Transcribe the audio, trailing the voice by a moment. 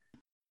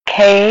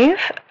Cave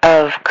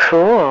of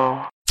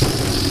Cool.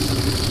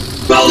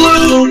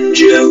 Balloon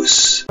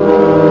Juice.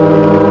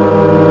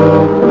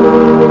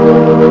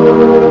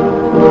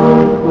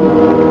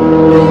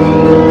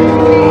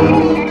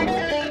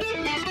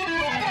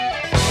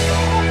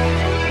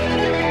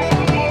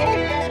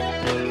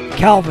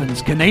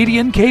 Calvin's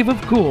Canadian Cave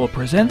of Cool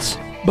presents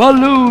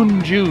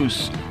Balloon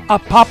Juice, a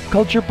pop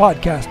culture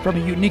podcast from a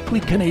uniquely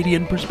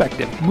Canadian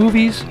perspective.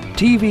 Movies,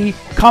 TV,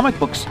 comic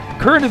books,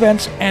 current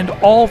events, and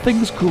all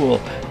things cool.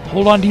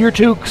 Hold on to your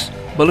toques.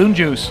 Balloon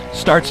Juice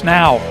starts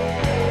now.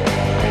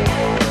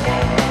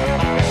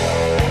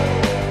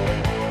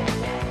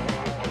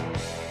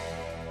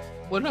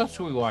 What else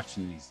are we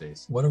watching these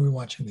days? What are we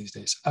watching these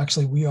days?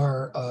 Actually, we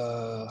are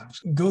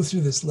go through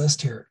this list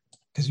here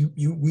because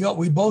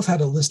we both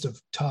had a list of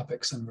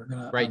topics, and we're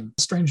gonna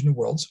Strange New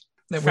Worlds.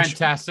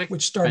 Fantastic,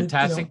 which started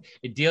fantastic.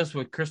 It deals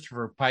with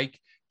Christopher Pike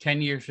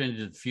 10 years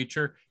into the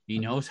future. He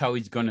knows how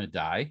he's going to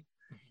die.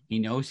 He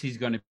knows he's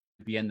going to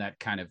be in that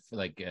kind of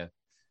thing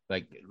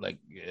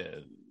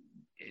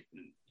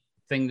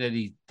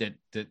that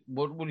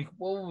what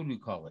would we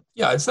call it?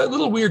 Yeah, it's that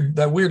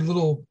weird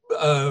little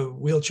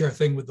wheelchair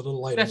thing with the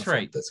little light. That's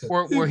right.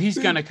 Where he's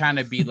going to kind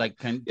of be like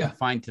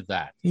confined to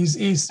that.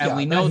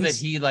 We know that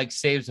he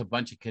saves a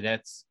bunch of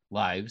cadets'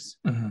 lives.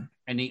 Mm-hmm.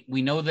 And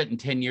we know that in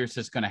 10 years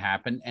that's going to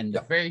happen. And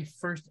the very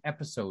first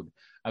episode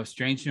of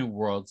Strange New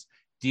Worlds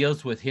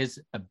deals with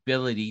his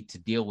ability to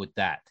deal with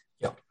that.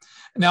 Yeah.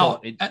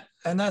 Now,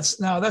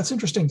 that's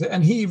interesting.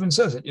 And he even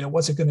says it,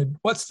 what's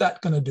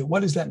that going to do?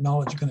 What is that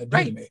knowledge going to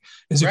do to me?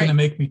 Is it going to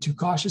make me too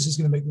cautious? Is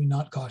it going to make me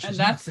not cautious? And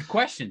that's the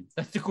question.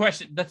 That's the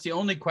question. That's the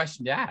only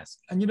question to ask.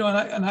 And,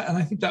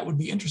 I think that would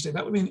be interesting.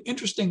 That would be an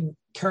interesting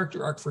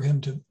character arc for him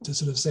to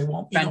sort of say,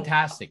 well,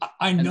 fantastic.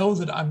 I know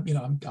that I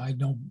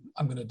know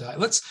I'm going to die.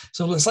 Let's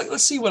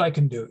see what I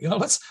can do.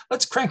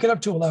 Let's crank it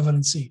up to 11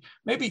 and see.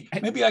 Maybe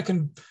I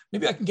can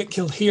get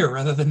killed here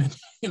rather than,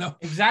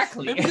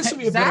 Exactly. Maybe this would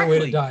be a better way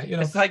to die.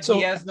 It's like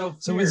he has no fear.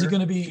 So is he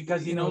going to be,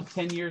 because he knows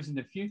 10 years in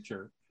the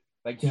future,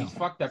 he's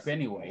fucked up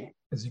anyway.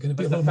 Is he going to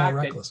be a little more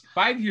reckless?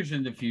 5 years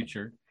in the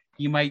future,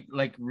 he might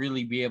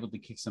really be able to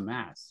kick some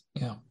ass.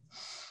 Yeah.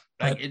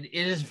 It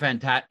is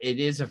fantastic. It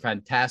is a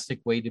fantastic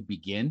way to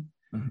begin.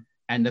 Mm-hmm.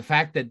 And the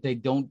fact that they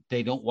don't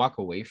walk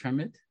away from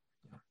it.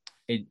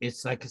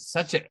 It's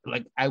such a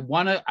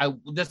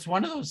that's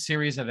one of those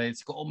series that I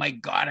just go, oh my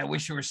God, I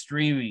wish you were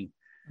streaming.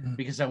 Mm-hmm.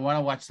 Because I want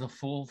to watch the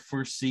full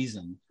first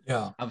season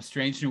of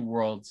Strange New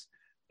Worlds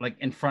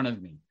in front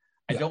of me.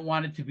 I don't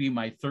want it to be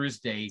my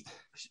Thursday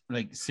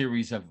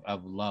series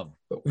of love.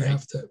 But we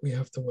have to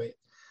wait.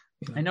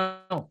 I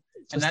know.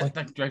 And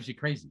that drives you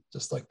crazy.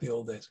 Just like the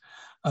old days.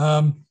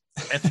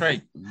 That's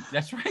right.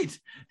 That's right.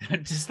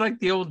 Just like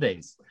the old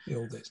days.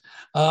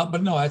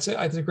 But no, it's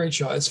a great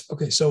show. It's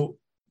okay. So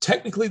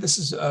technically this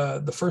is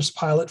the first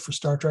pilot for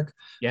Star Trek.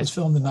 It was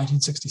filmed in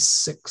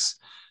 1966.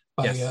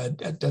 By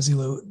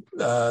Desilu.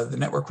 The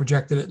network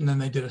rejected it, and then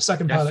they did a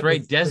second pilot. That's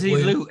right,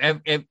 Desilu.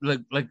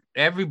 Like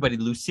everybody,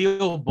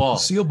 Lucille Ball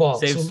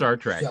saved Star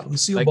Trek. Yeah,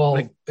 Lucille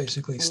Ball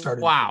basically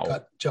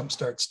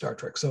jumpstart Star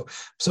Trek. So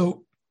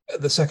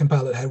the second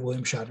pilot had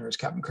William Shatner as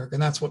Captain Kirk,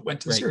 and that's what went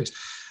to the series.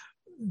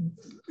 And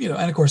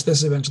of course,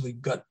 this eventually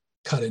got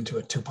cut into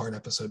a 2-part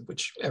episode,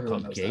 which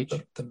everyone knows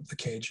that, the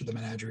Cage or the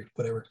Menagerie,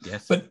 whatever.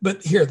 Yes.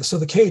 But here, so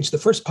the Cage, the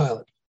first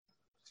pilot,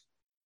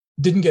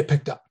 didn't get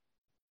picked up.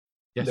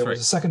 There was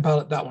a second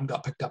pilot, that one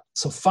got picked up.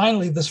 So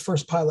finally, this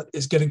first pilot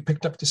is getting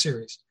picked up to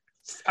series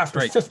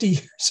after 50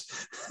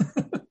 years.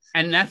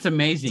 And that's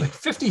amazing. It's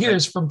 50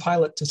 years from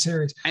pilot to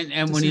series.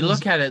 And when you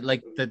look at it,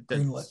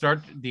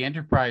 the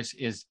Enterprise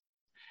is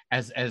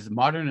as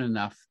modern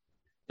enough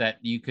that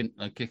you can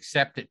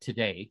accept it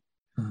today,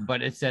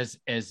 but it's as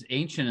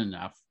ancient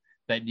enough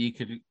that you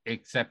could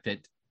accept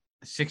it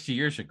 60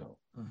 years ago.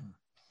 Mm-hmm.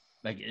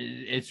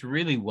 It's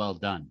really well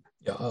done.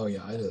 Yeah. Oh,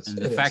 yeah. It is. And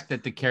the fact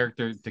that the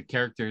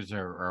characters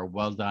are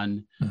well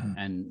done,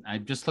 and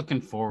I'm just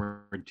looking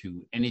forward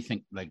to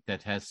anything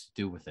that has to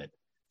do with it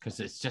because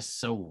it's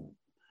just so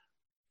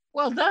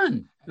well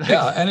done.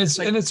 And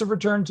it's a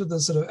return to the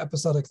sort of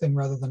episodic thing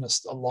rather than a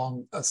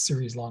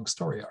series long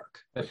story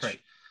arc. That's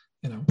right.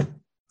 When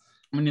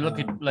you look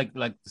at like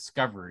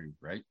Discovery,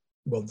 right?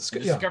 Well,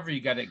 Discovery,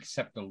 you got to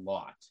accept a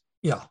lot.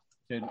 Yeah.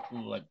 To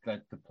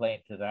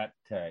play into that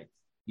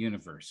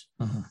universe,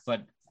 mm-hmm.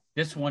 But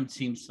this one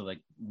seems to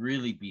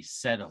really be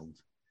settled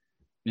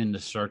in the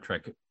Star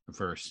Trek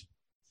verse.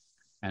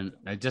 And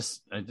I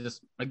just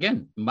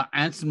again,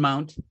 Anson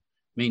Mount,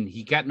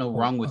 he got no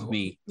wrong with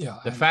me. Yeah.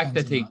 The fact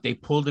that they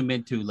pulled him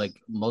into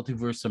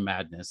Multiverse of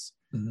Madness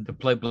to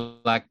play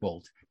Black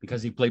Bolt,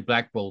 because he played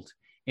Black Bolt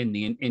in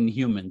the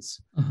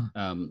Inhumans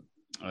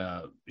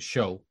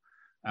show.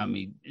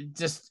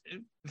 Just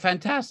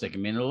fantastic.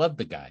 I love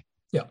the guy.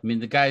 Yeah.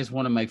 The guy is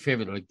one of my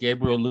favorite,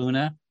 Gabriel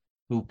Luna,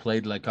 who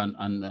played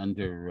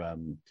under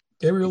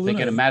Gabriel Luna.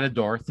 Thinking of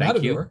Matador.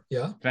 Thank you.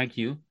 Yeah. Thank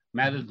you.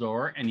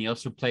 Matador, and he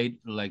also played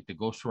the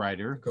Ghost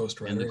Rider.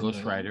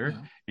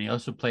 And he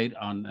also played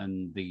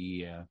on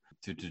the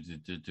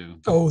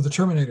Oh, the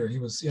Terminator. He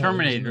was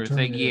Terminator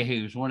thing. Yeah,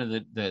 he was one of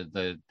the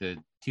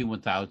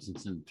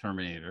T-1000s in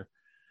Terminator.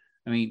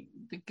 I mean,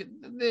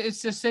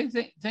 it's the same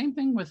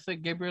thing with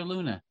Gabriel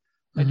Luna.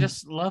 I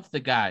just love the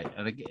guy.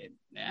 Like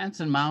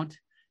Anson Mount,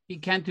 he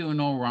can't do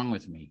no wrong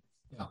with me.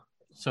 Yeah.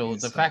 So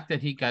the fact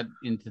that he got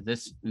into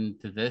this,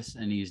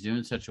 and he's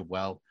doing such a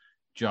well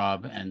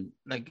job, and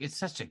like it's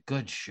such a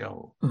good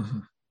show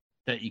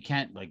that you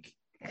can't like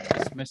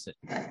dismiss it.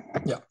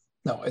 Yeah.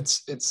 No,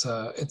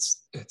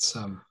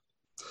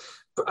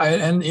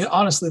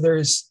 honestly, there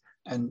is,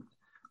 and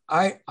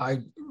I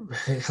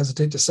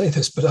hesitate to say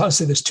this, but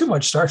honestly, there's too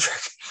much Star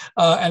Trek.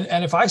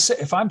 And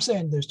if I'm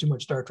saying there's too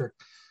much Star Trek,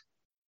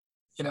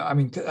 I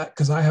mean,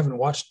 because I haven't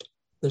watched.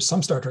 There's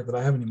some Star Trek that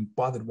I haven't even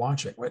bothered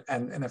watching,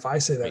 and if I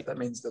say that, that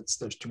means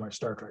there's too much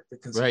Star Trek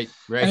because right.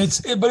 And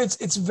it's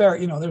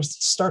very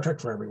there's Star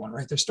Trek for everyone,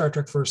 right? There's Star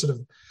Trek for sort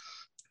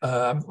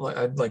of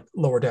like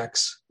Lower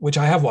Decks, which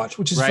I have watched,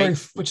 which is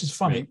which is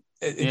funny. Right.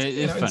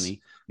 It's funny,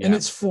 and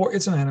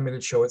it's an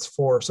animated show. It's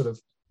for sort of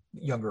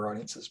younger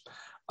audiences,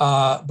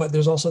 but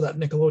there's also that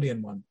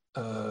Nickelodeon one.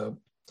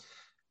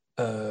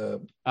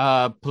 Another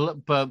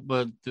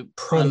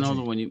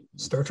one,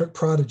 Star Trek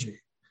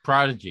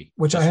Prodigy,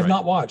 which I have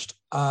not watched.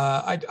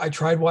 I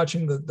tried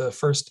watching the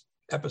first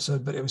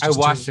episode, but it was. I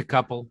watched a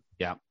couple.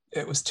 Yeah,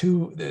 it was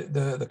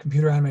the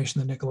computer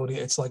animation, the Nickelodeon.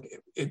 It's like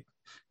it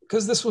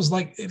because this was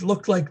like it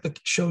looked like the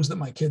shows that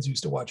my kids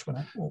used to watch when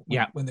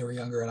they were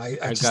younger, and I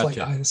just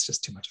it's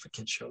just too much of a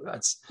kid show.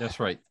 That's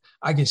right.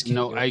 I guess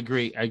I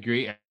agree. I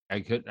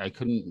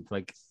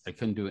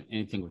couldn't do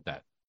anything with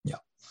that. Yeah,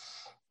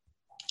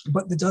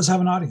 but it does have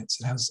an audience.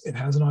 It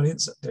has an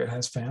audience. It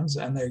has fans,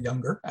 and they're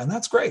younger, and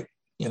that's great.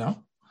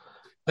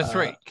 That's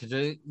right, because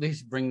at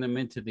least bring them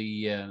into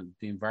the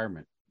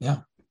environment. Yeah.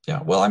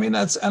 Well, I mean,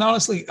 and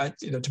honestly,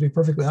 to be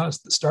perfectly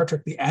honest, the Star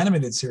Trek the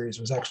animated series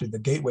was actually the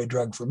gateway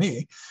drug for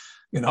me.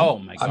 Oh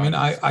my God! I mean,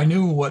 I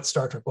knew what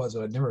Star Trek was,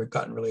 but I'd never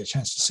gotten really a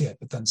chance to see it.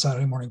 But then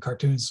Saturday morning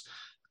cartoons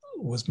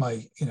was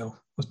my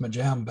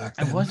jam back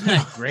then. And wasn't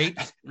that great?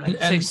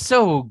 It's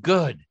so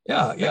good.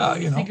 Yeah.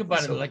 Like, think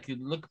about it. Like you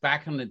look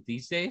back on it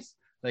these days.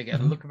 Like I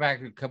look back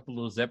at a couple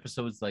of those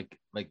episodes, like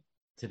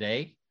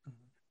today,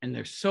 and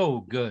they're so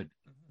good.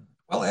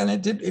 Well,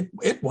 and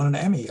it won an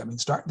Emmy. I mean,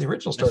 the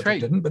original Star Trek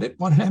didn't, but it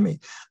won an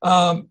Emmy.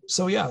 And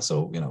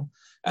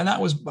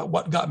that was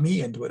what got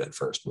me into it at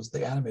first was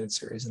the animated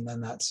series, and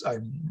then I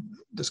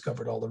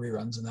discovered all the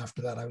reruns, and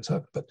after that I was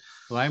hooked. But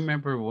I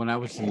remember when I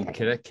was in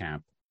cadet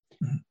camp,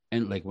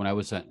 and like when I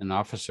was an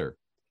officer,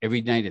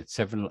 every night at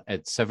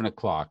 7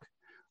 o'clock,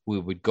 we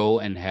would go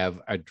and have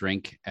a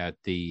drink at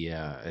the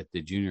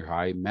junior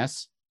high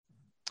mess,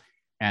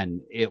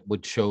 and it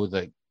would show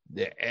the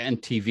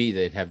NTV.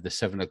 They'd have the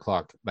 7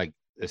 o'clock like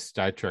the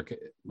Star Trek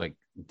like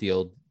the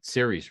old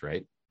series,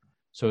 right?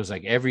 So it was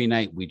like every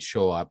night we'd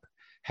show up,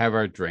 have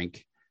our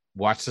drink,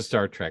 watch the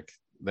Star Trek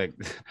like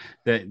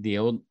the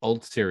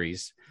old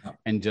series,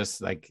 and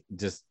just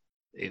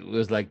it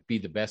was like be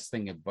the best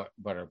thing about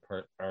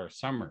our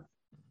summer,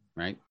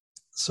 right?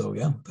 So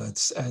yeah,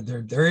 that's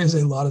there is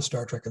a lot of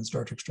Star Trek, and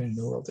Star Trek Strange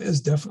New World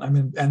is definitely. I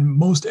mean, and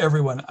most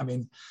everyone. I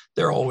mean,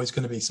 there are always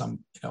going to be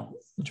some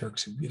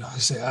jerks who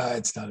say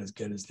it's not as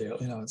good as they.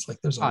 It's like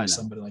there's always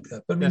somebody like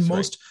that. But I mean,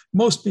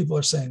 most people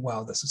are saying,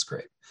 wow, this is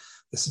great.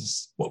 This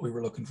is what we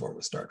were looking for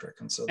with Star Trek,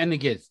 and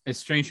again,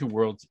 Strange New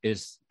Worlds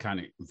is kind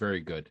of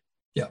very good.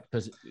 Yeah,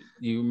 because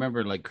you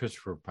remember like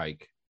Christopher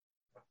Pike,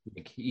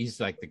 like he's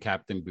like the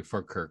captain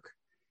before Kirk.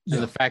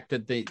 And the fact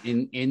that they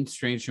in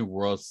Strange New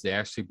Worlds they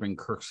actually bring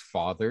Kirk's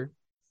father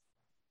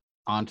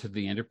onto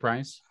the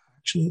Enterprise.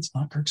 Actually, it's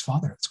not Kirk's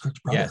father; it's Kirk's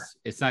brother. Yes,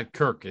 it's not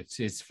Kirk; it's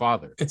his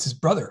father. It's his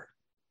brother.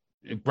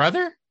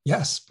 Brother?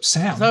 Yes,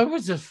 Sam. I thought it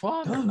was his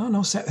father.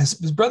 No. Sam,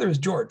 his brother is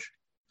George,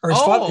 or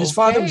his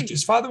father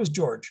was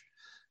George.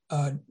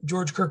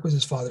 George Kirk was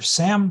his father.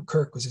 Sam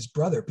Kirk was his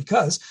brother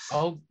because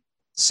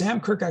Sam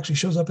Kirk actually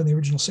shows up in the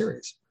original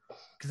series.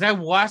 Because I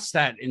watched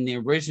that in the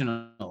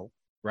original.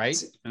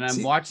 Right, and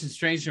I'm watching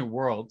Strange New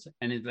Worlds,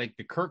 and it's like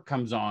the Kirk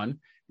comes on,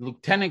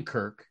 Lieutenant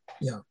Kirk.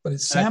 Yeah, but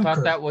it's Sam. I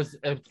thought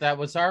Kirk. that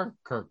was our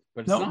Kirk,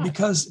 but it's not.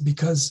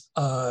 because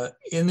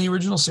in the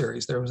original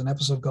series there was an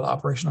episode called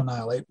Operation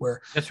Annihilate where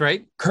that's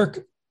right.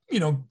 Kirk,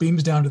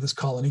 beams down to this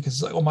colony because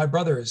it's like, oh, my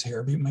brother is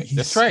here.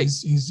 That's right.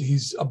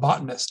 He's a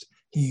botanist.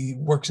 He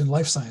works in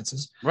life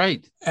sciences.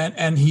 Right.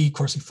 And he, of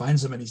course, he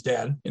finds them and he's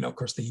dead. Of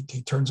course, he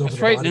turns over. That's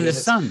the right, body and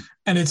his son.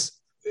 And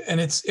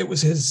it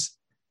was his.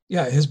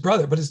 Yeah, his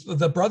brother, but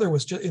the brother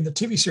was just in the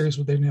TV series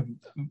where they didn't have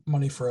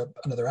money for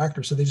another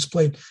actor, so they just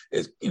played.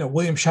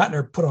 William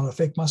Shatner put on a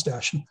fake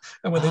mustache,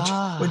 and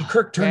when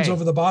Kirk turns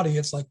over the body,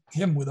 it's like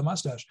him with a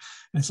mustache,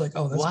 and it's like,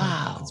 oh,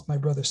 that's my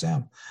brother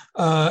Sam,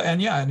 and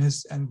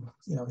his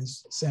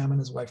Sam and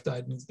his wife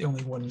died, and he's the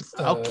only one.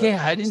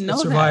 I didn't know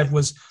survived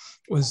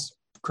was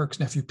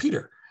Kirk's nephew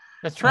Peter.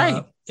 That's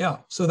right.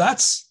 So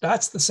that's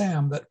the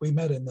Sam that we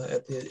met at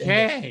the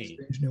end of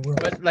Strange New World.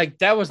 But like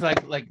that was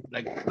like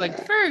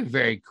very,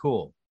 very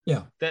cool.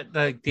 Yeah. That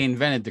like they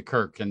invented the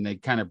Kirk, and they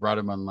kind of brought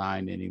him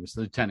online, and he was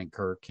Lieutenant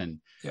Kirk, and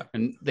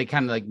they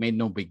kind of like made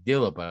no big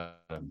deal about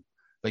him,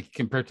 like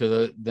compared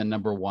to the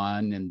number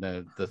one and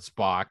the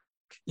Spock.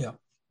 Yeah.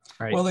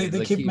 Right. Well, they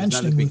like, keep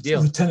mentioning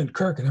Lieutenant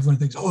Kirk, and everyone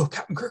thinks, "Oh,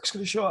 Captain Kirk's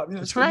going to show up." You know,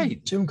 that's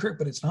right, Jim Kirk,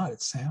 but it's not.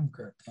 It's Sam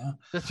Kirk. Yeah,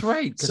 that's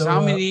right. Because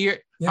how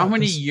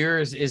many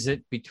years is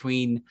it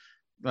between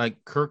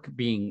like Kirk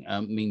being,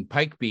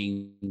 Pike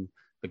being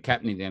the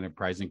captain of the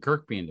Enterprise and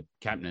Kirk being the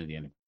captain of the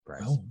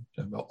Enterprise?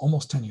 Well,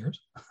 almost 10 years.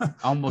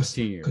 Almost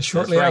 10 years. Because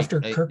shortly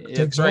after Kirk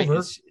takes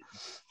over.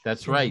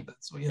 That's right.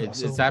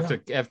 It's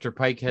after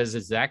Pike has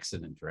his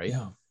accident, right?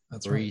 Yeah,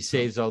 that's where he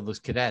saves all those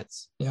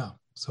cadets. Yeah.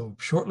 So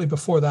shortly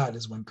before that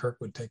is when Kirk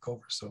would take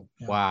over. So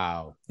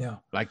wow, yeah,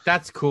 like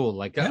that's cool.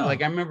 Like I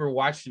remember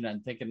watching that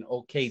and thinking,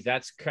 okay,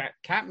 that's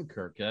Captain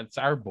Kirk. That's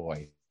our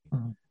boy,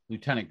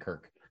 Lieutenant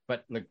Kirk.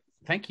 But like,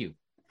 thank you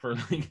for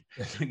like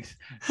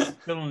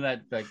filming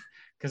that. Like,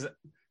 because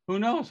who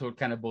knows what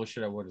kind of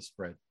bullshit I would have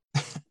spread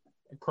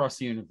across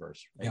the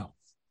universe. Right? Yeah,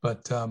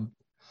 but so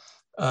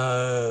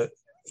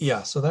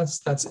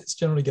that's it's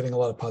generally getting a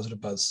lot of positive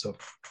buzz. So.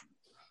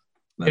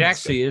 It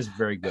actually is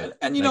very good,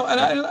 and you know, and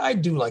I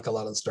do like a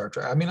lot of Star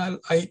Trek. I mean, I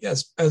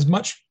as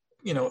much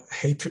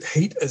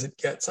hate as it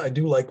gets, I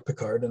do like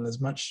Picard, and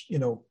as much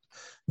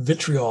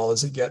vitriol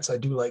as it gets, I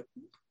do like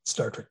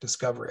Star Trek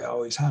Discovery. I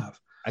always have.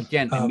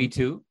 Again, and me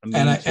too.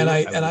 I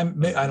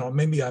don't know,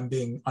 maybe I'm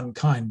being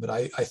unkind, but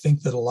I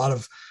think that a lot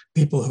of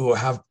people who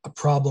have a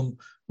problem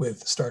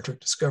with Star Trek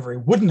Discovery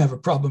wouldn't have a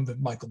problem if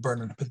Michael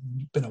Burnham had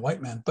been a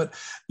white man. But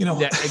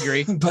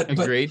agreed.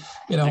 Agreed.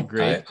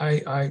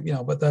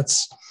 But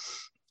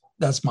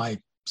that's my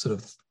sort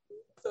of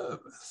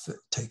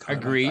take on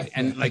agreed. it.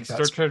 And like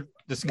Star Trek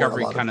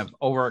Discovery kind of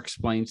over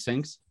explains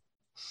things,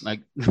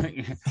 like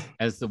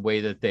as the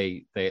way that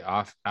they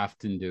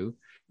often do.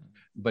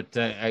 But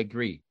I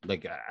agree.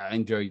 Like I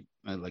enjoy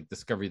like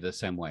Discovery the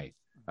same way.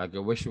 Like I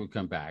wish it would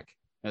come back.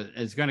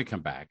 It's going to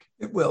come back.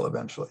 It will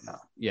eventually.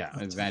 Yeah,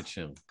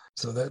 eventually.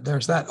 So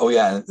there's that. Oh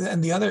yeah,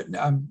 and the other,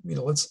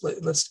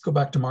 let's go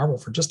back to Marvel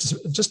for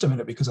just a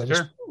minute, because I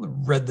just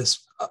read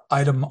this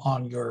item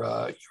on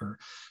your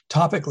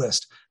topic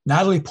list.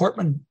 Natalie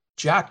Portman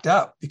jacked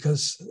up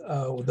because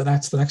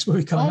that's the next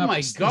movie coming up. Oh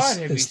my God!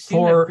 Have you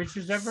seen the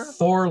pictures of her?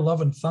 Thor: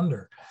 Love and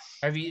Thunder.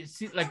 Have you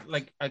seen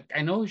like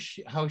I know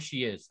how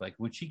she is, like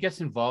when she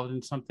gets involved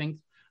in something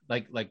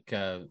like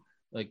Black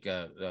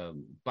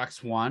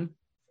Swan.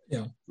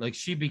 Yeah, like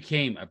she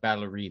became a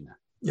ballerina.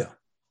 Yeah,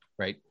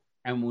 right.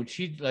 And when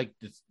she like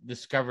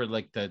discovered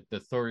like the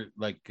Thor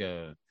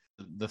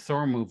the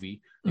Thor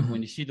movie, like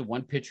when you see the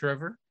one picture of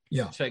her,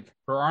 it's like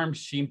her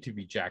arms seem to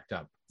be jacked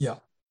up. Yeah,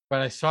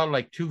 but I saw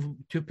like two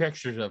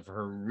pictures of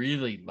her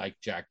really like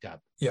jacked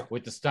up. Yeah,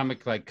 with the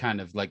stomach like kind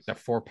of like the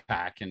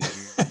 4-pack and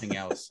everything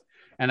else.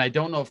 And I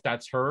don't know if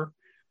that's her,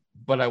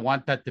 but I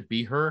want that to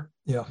be her.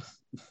 Yeah,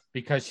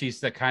 because she's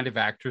the kind of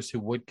actress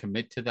who would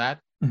commit to that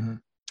in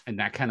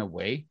that kind of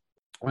way.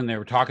 When they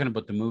were talking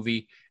about the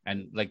movie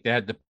and like they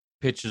had the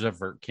pictures of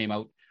her came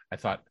out, I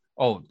thought,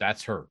 oh,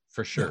 that's her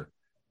for sure.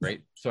 Yeah.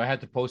 Right. So I had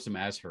to post them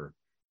as her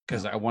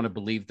because I want to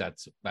believe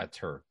that's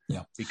her.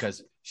 Yeah.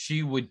 Because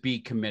she would be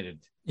committed.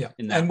 Yeah.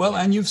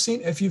 And you've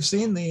seen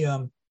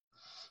the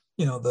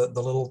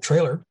the little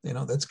trailer,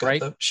 that's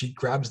got she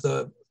grabs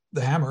the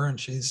hammer and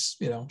she's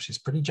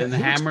pretty. And the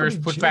hammer is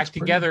put back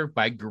together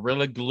by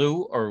Gorilla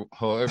Glue or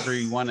however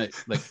you want to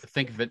like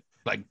think of it.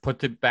 Like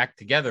put it back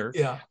together.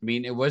 Yeah. I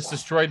mean, it was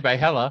destroyed by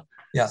Hela.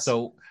 Yeah.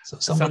 So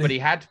somebody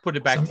had to put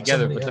it back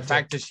together. But the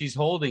fact that she's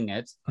holding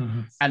it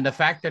and the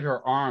fact that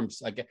her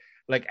arms, like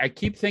I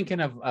keep thinking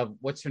of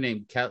what's her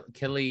name?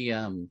 Kelly,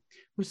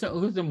 who's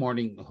the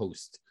morning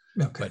host?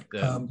 Okay.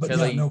 But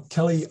Kelly,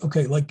 Kelly.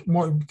 Okay. Like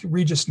more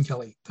Regis and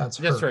Kelly.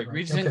 That's right.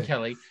 Regis and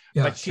Kelly.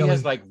 Yeah, but she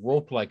has like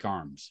rope-like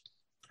arms.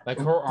 Like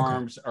her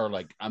arms are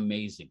like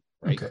amazing.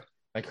 Right. Okay.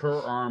 Like her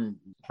arm.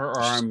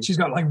 She's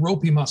got like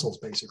ropey muscles,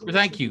 basically.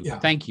 Thank you. Yeah.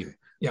 Thank you.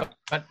 Yeah.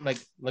 But like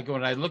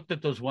when I looked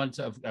at those ones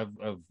of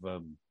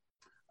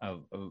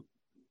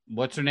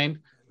what's her name?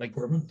 Like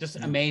Portman? Just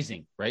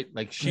amazing, right?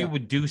 Like she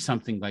would do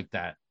something like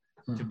that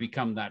to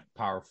become that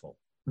powerful.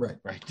 Right.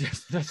 Right.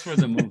 That's for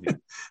the movie.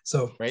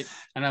 So right.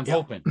 And I'm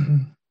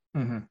hoping.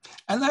 And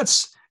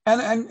that's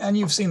and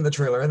you've seen the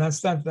trailer, and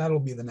that'll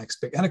be the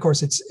next big. And of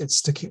course,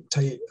 it's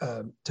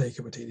Taika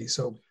Waititi,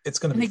 so it's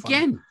going to be. And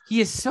again, fun.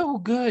 He is so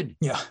good.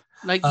 Yeah,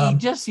 like he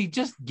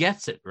just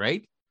gets it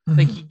right.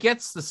 Like he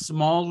gets the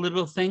small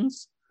little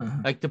things,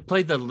 like to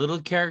play the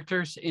little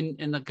characters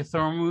in the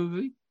Thor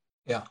movie.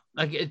 Yeah,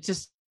 like it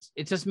just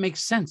makes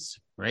sense,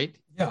 right?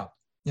 Yeah.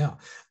 Yeah,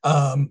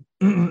 and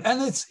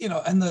it's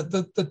and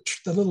the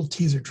little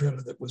teaser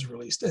trailer that was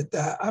released.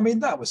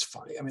 That was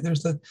funny. I mean,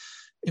 there's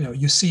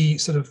you see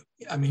sort of.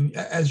 I mean,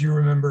 as you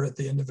remember at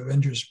the end of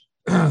Avengers,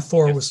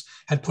 Thor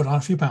had put on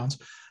a few pounds.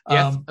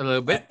 A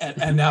little bit,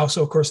 and now,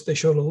 so of course they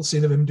showed a little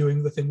scene of him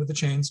doing the thing with the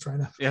chains,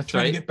 trying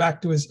to get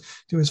back to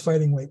his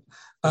fighting weight.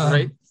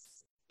 Right.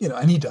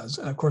 and he does.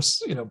 And of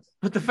course,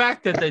 but the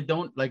fact that they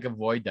don't like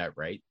avoid that,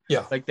 right?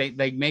 Yeah. Like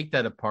they make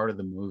that a part of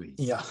the movie.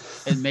 Yeah.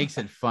 It makes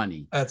it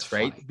funny. That's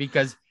right. Funny.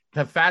 Because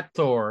the fat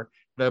Thor,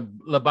 the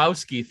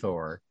Lebowski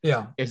Thor,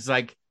 is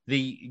like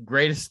the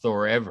greatest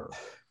Thor ever.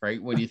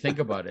 Right. When you think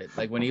about it,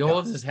 like when he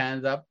holds his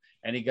hands up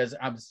and he goes,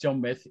 I'm still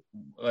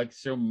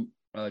I'm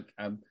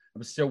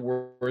still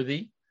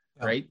worthy.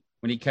 Yeah. Right.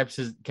 When he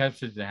captures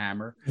the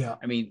hammer. Yeah.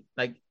 I mean,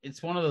 like,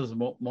 it's one of those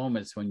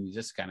moments when you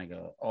just kind of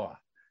go, oh,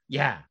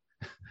 yeah,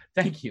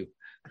 thank you.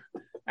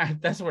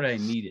 That's what I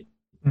needed.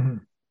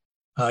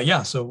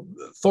 Mm-hmm. So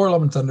Thor: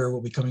 Love and Thunder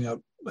will be coming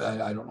out.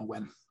 I don't know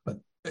when, but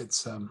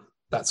it's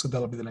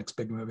that'll be the next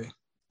big movie,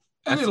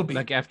 and it'll be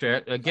like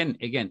after again,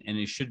 and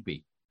it should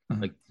be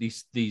like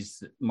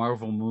these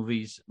Marvel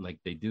movies, like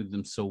they do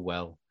them so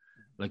well,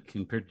 like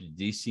compared to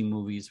DC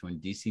movies. When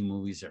DC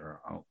movies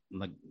are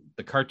like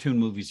the cartoon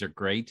movies are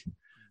great,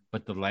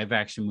 but the live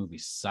action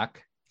movies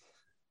suck.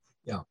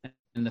 Yeah,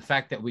 and the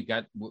fact that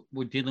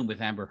we're dealing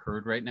with Amber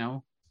Heard right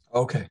now.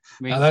 Okay.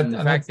 I mean, and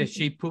the fact that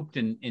she pooped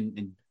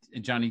in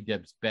Johnny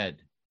Depp's bed.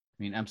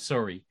 I mean, I'm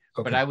sorry,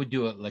 but I would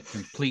do it like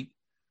complete.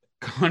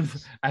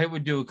 I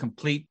would do a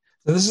complete.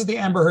 So this is the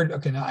Amber Heard.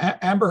 Okay, now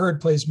Amber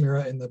Heard plays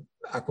Mira in the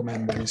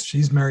Aquaman movies.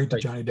 She's married to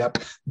Johnny Depp.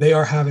 They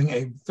are having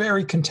a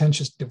very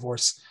contentious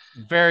divorce.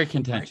 Very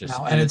contentious right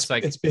now, and it's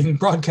being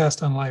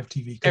broadcast on live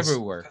TV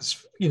everywhere.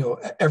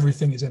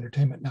 Everything is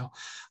entertainment now.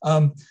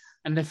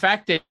 And the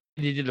fact that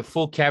they did a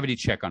full cavity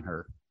check on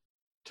her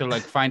to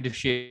like find if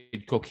she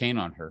had cocaine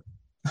on her,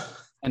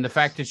 and the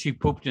fact that she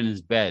pooped in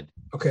his bed.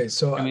 Okay,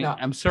 so I mean,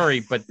 I'm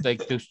sorry, but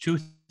like those two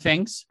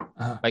things,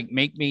 like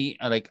make me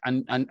like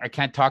I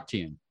can't talk to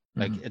you.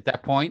 Like at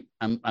that point,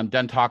 I'm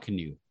done talking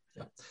to you.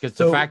 Because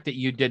the fact that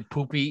you did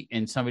poopy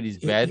in somebody's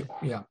bed,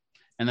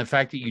 and the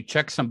fact that you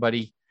checked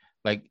somebody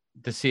like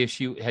to see if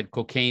she had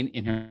cocaine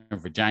in her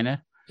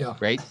vagina,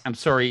 right? I'm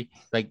sorry,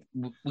 like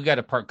we got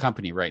to part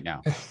company right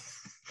now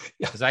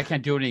because I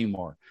can't do it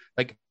anymore.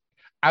 Like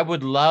I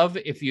would love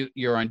if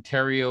your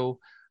Ontario,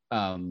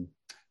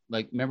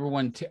 like remember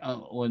when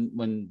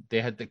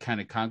they had the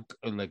kind of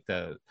like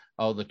the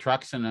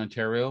trucks in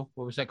Ontario,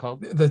 what was that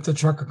called? The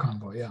trucker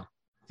convoy, yeah.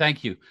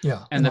 Thank you.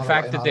 Yeah. And the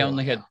fact that they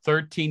only had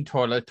 13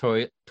 toilets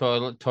to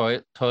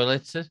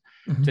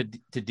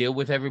deal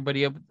with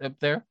everybody up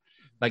there,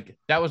 like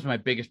that was my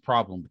biggest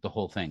problem with the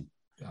whole thing.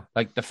 Yeah.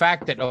 Like the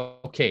fact that,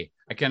 okay,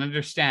 I can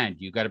understand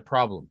you got a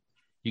problem.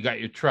 You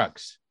got your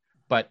trucks,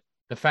 but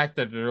the fact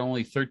that there are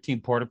only 13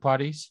 porta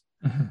potties,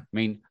 I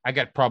mean, I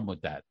got a problem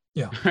with that.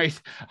 Yeah.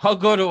 Right. I'll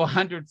go to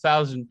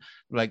 100,000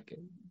 like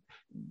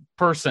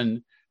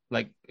person,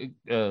 like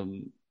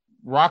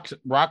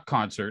rock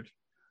concert.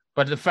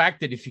 But the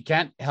fact that if you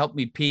can't help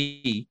me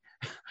pee,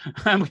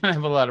 I'm going to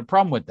have a lot of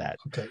problem with that.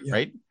 Okay, yeah.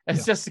 Right?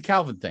 It's just a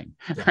Calvin thing,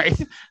 right?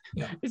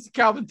 Yeah. It's a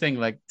Calvin thing.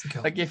 Like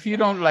if you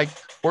don't like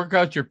work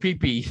out your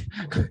pee-pee.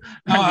 Okay.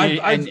 No,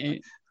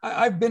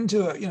 I've been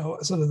to,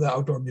 sort of the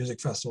outdoor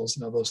music festivals,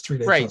 those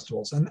 3-day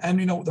festivals. And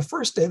the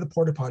first day, the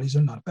porta potties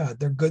are not bad.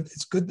 They're good.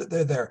 It's good that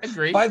they're there.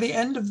 Agreed. By the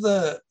end of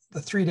the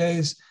 3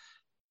 days,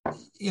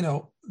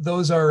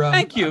 those are,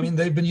 thank you. I mean,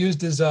 they've been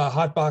used as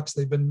hot box.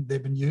 They've been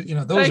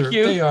used,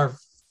 they are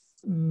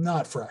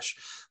not fresh.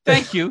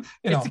 Thank you.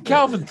 It's a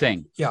Calvin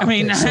thing. Yeah. I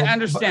mean, I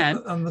understand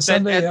on the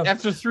Sunday,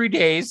 after 3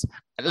 days,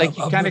 like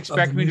you can't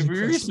expect me to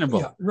be reasonable.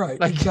 Yeah, right.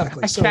 Like,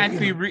 exactly.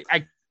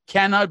 I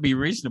cannot be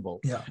reasonable.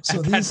 Yeah. So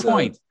at that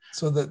point.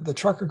 So the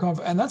trucker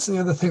convoy, and that's the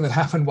other thing that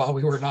happened while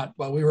we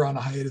were on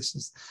a hiatus,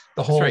 is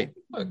the whole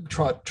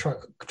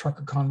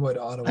trucker convoy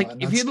to Ottawa. Like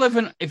if you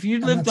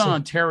lived on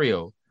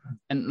Ontario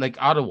and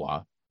like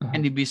Ottawa,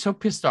 and you'd be so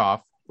pissed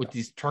off with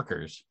these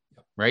truckers,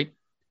 right?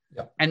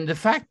 Yeah. And the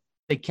fact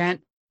they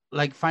can't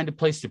like find a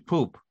place to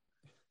poop,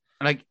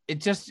 like it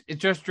just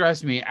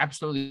drives me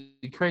absolutely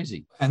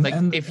crazy.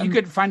 And if you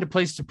could find a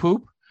place to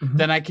poop,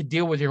 then I could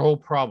deal with your whole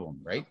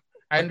problem, right?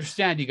 I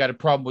understand you got a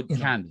problem with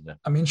Canada.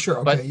 I mean, sure,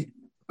 okay.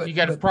 But you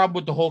got a problem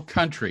with the whole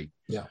country.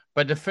 Yeah.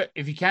 But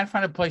if you can't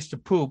find a place to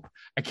poop,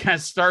 I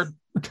can't start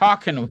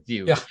talking with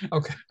you. Yeah.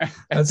 Okay.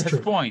 That's true.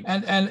 Point.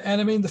 And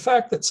I mean, the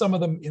fact that some of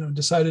them,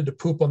 decided to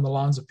poop on the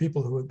lawns of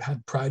people who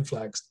had pride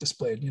flags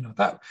displayed,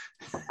 that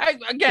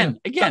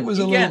was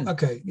a little,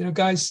 okay,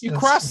 guys, you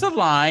crossed the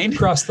line. You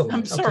crossed the line.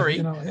 I'm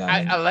sorry.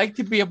 I like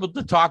to be able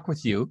to talk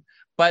with you,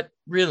 but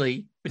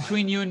really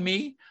between you and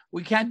me,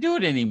 we can't do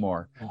it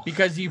anymore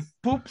because you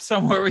poop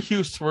somewhere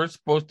you were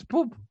supposed to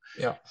poop.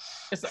 Yeah,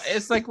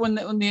 it's like when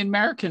the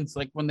Americans,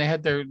 like when they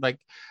had their the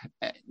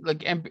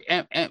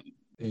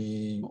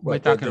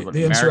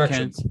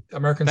insurrection.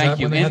 Americans. Thank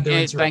you.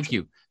 Thank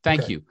you.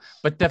 Thank you.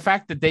 But the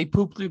fact that they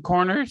pooped in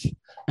corners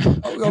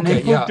and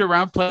they pooped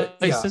around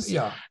places.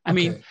 I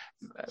mean,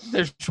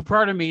 there's a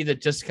part of me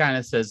that just kind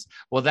of says,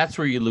 well, that's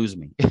where you lose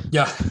me.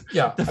 Yeah.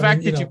 The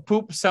fact that you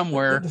poop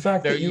somewhere the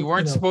fact that you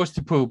weren't supposed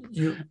to poop.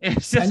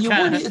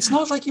 It's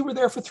not like you were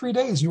there for 3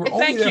 days. You were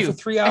only there for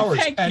 3 hours.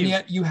 And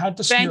yet you had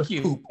to smear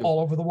poop all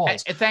over the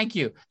walls. Thank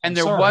you. And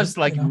there was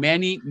like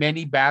many,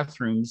 many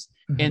bathrooms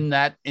in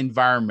that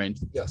environment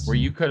where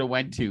you could have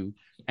went to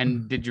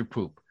and did your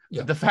poop.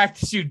 But the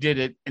fact that you did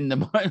it in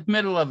the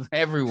middle of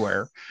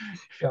everywhere,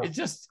 it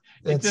just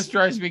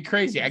drives me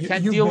crazy. I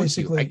can't deal with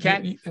you.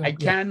 I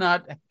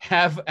cannot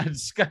have a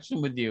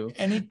discussion with you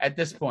at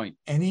this point.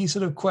 Any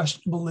sort of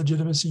questionable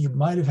legitimacy you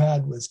might have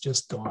had was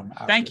just gone.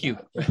 Thank you.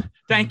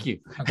 Thank you.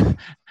 Okay.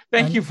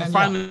 Thank you for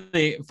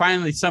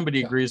finally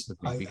somebody agrees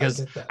with me,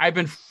 because I've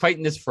been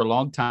fighting this for a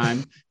long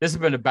time. This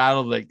has been a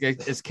battle, like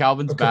it's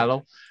Calvin's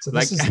battle. So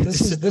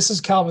this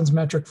is Calvin's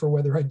metric for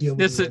whether I deal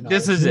with you or not.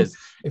 This is it.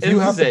 If you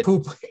have to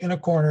poop in a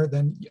corner,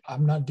 then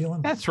I'm not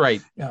dealing with it. That's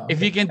right. Yeah, okay.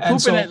 If you can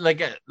poop in it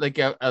like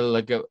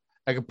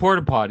a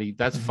porta potty,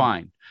 that's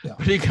fine. Yeah.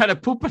 But you got to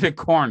poop in a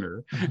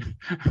corner,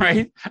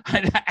 right?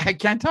 I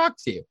can't talk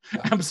to you.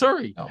 Yeah. I'm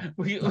sorry. No.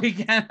 We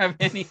can't have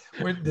any.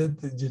 We're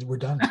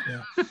done.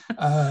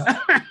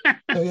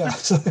 Yeah.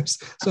 So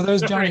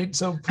there's Johnny.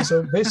 So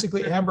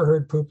basically, Amber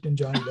Heard pooped in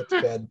Johnny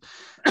Depp's bed,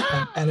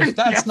 and if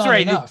that's not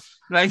right. enough,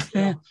 bad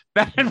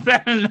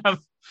enough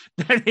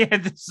that he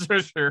had to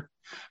search her.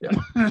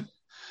 Yeah.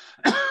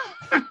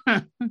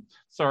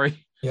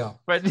 Sorry. Yeah,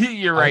 but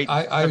you're right.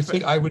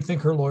 I would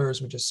think her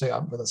lawyers would just say,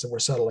 we're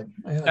settling."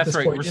 That's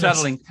right. We're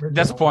settling at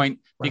this point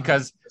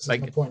because,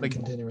 like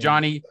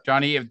Johnny,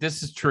 if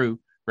this is true,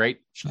 right?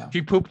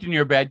 She pooped in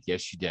your bed.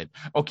 Yes, she did.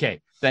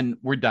 Okay, then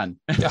we're done.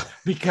 Yeah.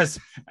 Because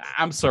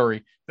I'm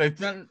sorry.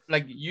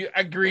 Like you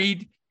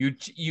agreed. You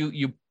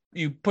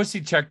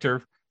pussy checked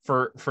her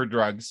for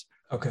drugs.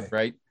 Okay.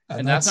 Right.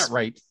 And that's not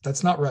right.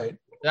 That's not right.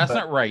 That's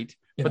not right.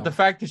 But the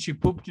fact that she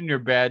pooped in your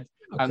bed,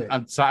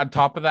 on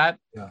top of that,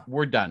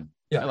 we're done.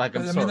 Yeah, like I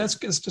mean it's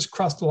just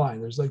crossed the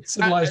line. There's like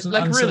civilized and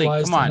uncivilized.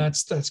 Really, come on, and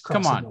that's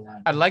crossing the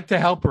line. I'd like to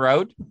help her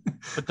out,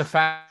 but the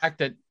fact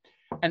that,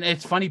 and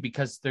it's funny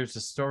because there's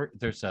a story,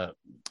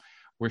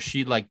 where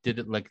she like did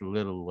it like a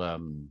little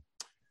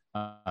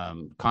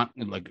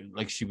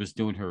like she was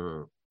doing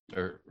her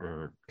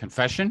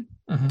confession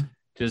to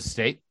the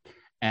state,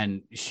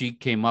 and she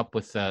came up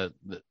with the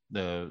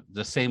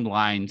same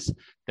lines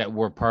that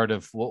were part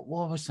of what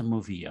was the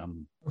movie?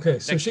 Okay,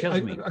 so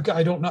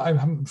I don't know. I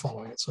haven't been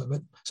following it.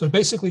 So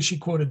basically, she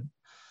quoted a movie.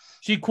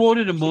 She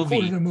quoted a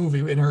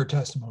movie in her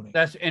testimony.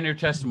 That's in her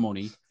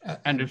testimony,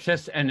 and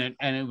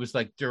it was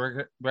like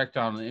direct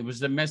on. It was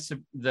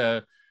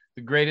the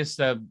greatest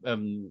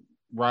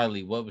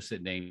Riley. What was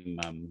his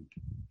name?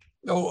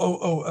 The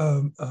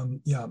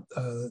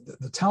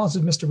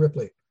talented Mr.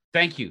 Ripley.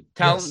 Thank you,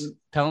 talented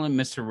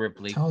Mr.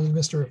 Ripley. Talented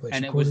Mr. Ripley.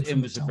 And it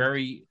was a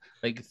very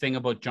like thing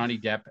about Johnny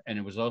Depp, and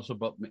it was also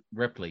about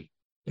Ripley.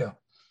 Yeah.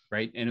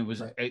 Right. And it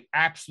was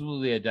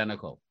absolutely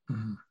identical.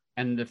 Mm-hmm.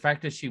 And the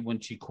fact that when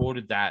she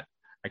quoted that,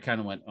 I kind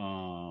of went,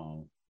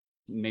 oh,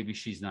 maybe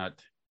she's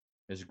not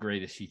as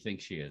great as she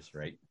thinks she is.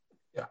 Right.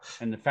 Yeah.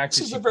 And the fact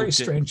this is a very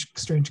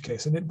strange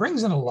case. And it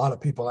brings in a lot of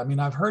people. I mean,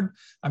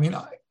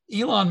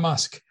 Elon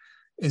Musk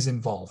is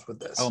involved with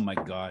this. Oh my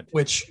God.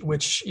 Which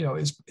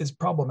is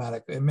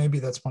problematic. And maybe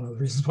that's one of the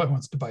reasons why he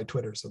wants to buy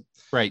Twitter. So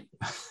right.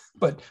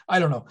 But I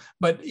don't know.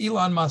 But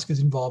Elon Musk is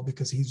involved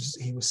because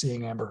he was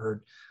seeing Amber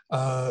Heard.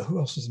 Who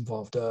else was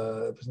involved?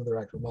 There's another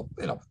actor. Well,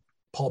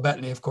 Paul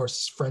Bettany, of course,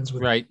 is friends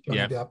with Johnny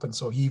Depp, and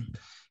so he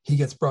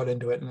gets brought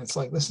into it. And it's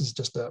like this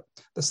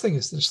thing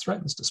just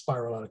threatens to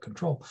spiral out of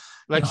control.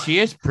 Like she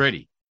is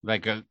pretty.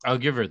 Like I'll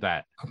give her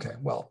that. Okay,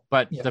 well,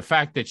 but the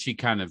fact that she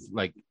kind of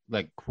like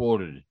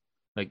quoted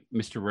like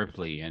Mr.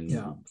 Ripley and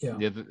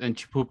and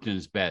she pooped in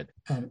his bed.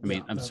 And, I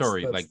mean, I'm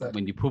sorry.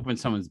 When you poop in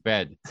someone's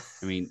bed,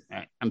 I mean,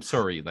 I'm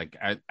sorry. Like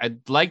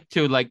I'd like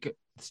to like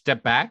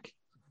step back,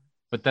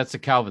 but that's a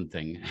Calvin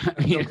thing.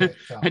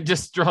 I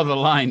just draw the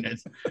line at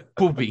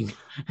pooping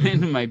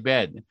in my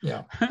bed.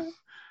 Yeah.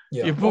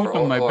 You pooped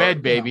on my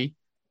bed, baby.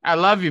 I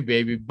love you,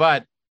 baby,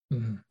 but.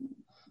 Mm-hmm.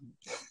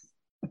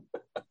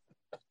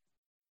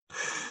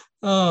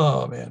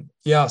 Oh man,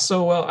 yeah.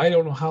 So I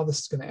don't know how this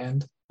is going to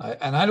end,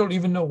 and I don't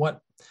even know what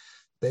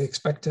they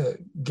expect to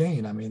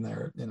gain. I mean,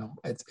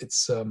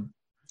 it's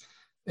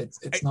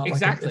not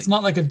exactly. It's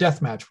not like a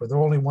death match where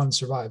only one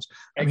survives.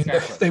 I mean,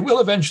 they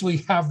will eventually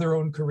have their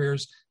own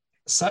careers,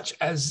 such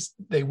as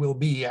they will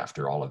be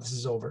after all of this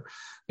is over.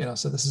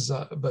 So this is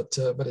but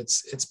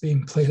it's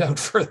being played out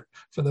for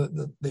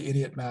the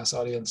idiot mass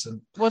audience.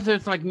 And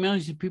there's like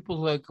millions of people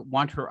like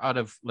want her out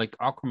of like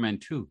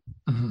Aquaman 2.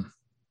 Mm-hmm.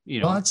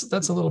 Well,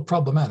 that's a little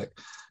problematic,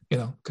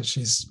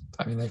 because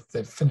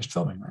they've finished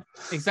filming, right?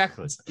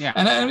 Exactly. Yeah.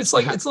 And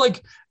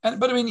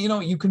but I mean,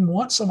 you can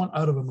want someone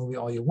out of a movie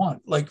all you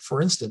want. Like for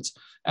instance,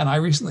 and I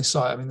recently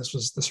saw, I mean, this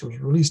was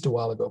released a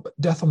while ago, but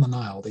Death on the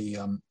Nile,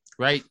 the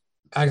right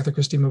Agatha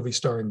Christie movie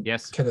starring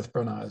Kenneth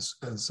Branagh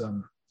as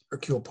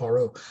Hercule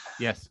Poirot.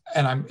 Yes.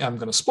 And I'm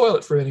going to spoil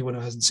it for anyone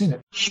who hasn't seen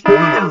it.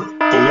 Spoiler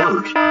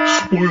alert!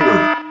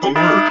 Spoiler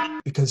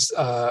alert! Because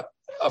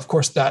of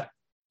course that.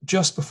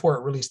 Just before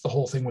it released, the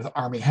whole thing with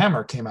Armie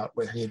Hammer came out,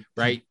 where he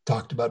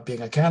talked about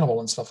being a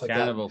cannibal and stuff like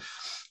that.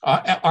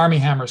 Armie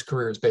Hammer's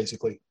career is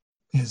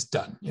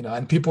done,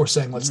 and people were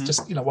saying, let's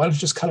just, why don't you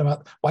just cut him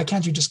out? Why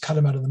can't you just cut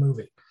him out of the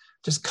movie?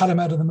 Just cut him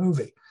out of the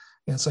movie.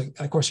 And it's like,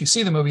 of course, you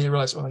see the movie and you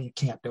realize, oh, you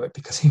can't do it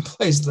because he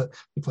plays the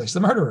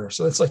murderer.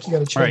 So it's like you got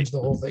to change the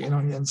whole thing,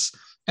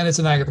 and it's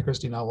an Agatha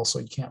Christie novel, so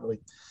you can't really,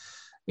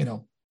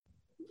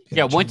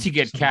 once you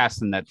get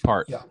cast in that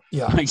part.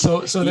 Yeah. Like,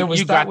 so there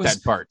was that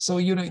part. So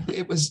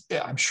it was.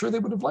 I'm sure they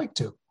would have liked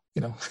to,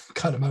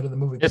 cut him out of the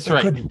movie. That's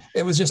right. Couldn't.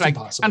 It was just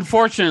impossible.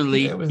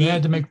 Unfortunately, they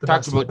had to make the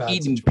talk about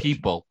eating situation.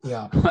 People.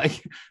 Yeah.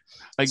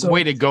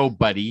 Way to go,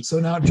 buddy. So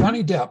now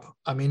Johnny Depp,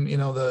 I mean,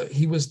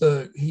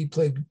 he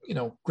played,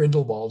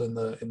 Grindelwald in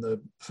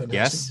the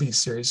Fantastic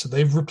Beasts series. So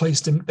they've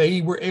replaced him.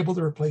 They were able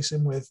to replace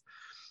him with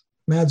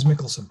Mads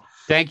Mikkelsen.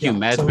 Thank you,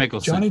 Mads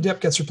Mikkelsen. Johnny Depp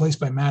gets replaced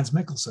by Mads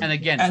Mikkelsen. And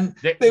again,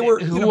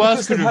 who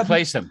else could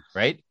replace him,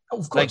 right?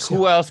 Of course,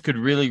 who else could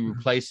really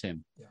replace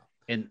him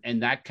in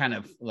that kind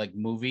of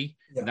movie,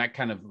 that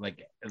kind of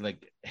like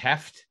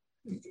heft?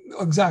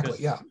 Exactly,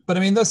 yeah. But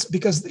I mean, that's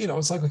because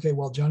it's like, okay,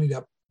 well, Johnny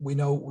Depp, we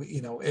know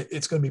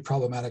it's going to be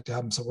problematic to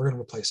have him, so we're going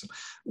to replace him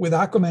with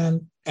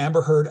Aquaman.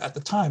 Amber Heard at the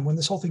time when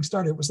this whole thing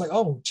started, it was like,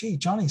 oh, gee,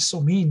 Johnny's so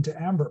mean to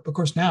Amber. Of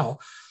course, now,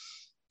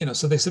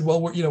 so they said,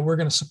 well, we're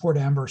going to support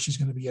Amber. She's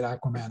going to be at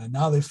Aquaman, and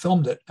now they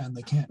filmed it and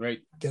they can't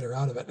get her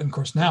out of it. And of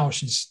course, now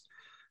she's,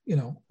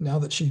 now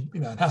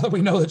that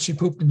we know that she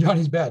pooped in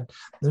Johnny's bed,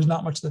 there's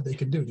not much that they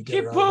can do to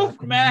get her out of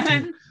Aquaman.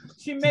 Man.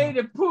 She made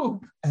a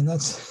poop, and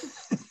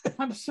that's.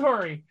 I'm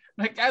sorry.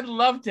 Like, I'd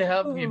love to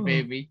help you,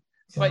 baby.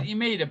 But you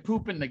made a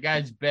poop in the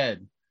guy's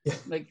bed. Yeah.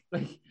 Like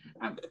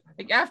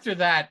after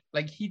that,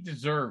 he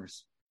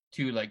deserves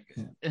to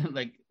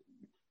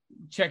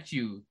check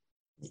you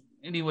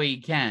any way he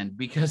can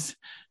because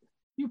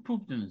you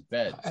pooped in his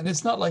bed. And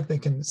it's not like they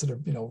can sort of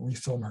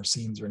refilm her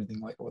scenes or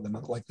anything like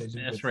they do.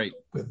 That's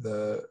with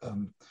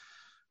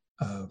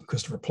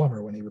Christopher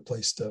Plummer when he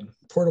replaced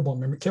Portable.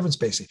 Remember Kevin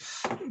Spacey?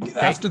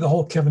 After the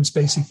whole Kevin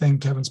Spacey thing,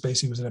 Kevin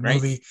Spacey was in a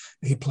movie.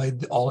 He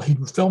filmed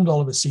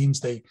all of his scenes.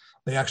 They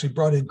actually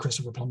brought in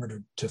Christopher Plummer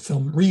to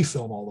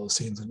refilm all those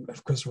scenes, and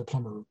Christopher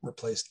Plummer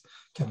replaced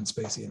Kevin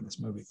Spacey in this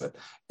movie. But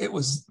that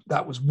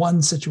was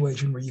one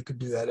situation where you could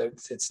do that.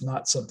 It's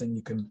not something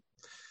you can.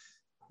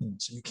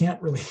 So you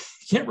can't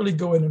really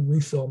go in and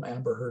refilm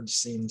Amber Heard's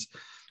scenes.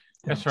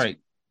 That's right.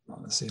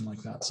 On a scene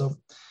like that. So.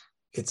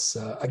 It's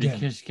again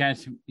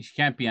because she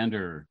can't be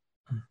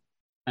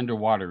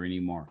underwater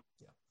anymore.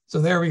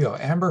 So there we go.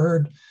 Amber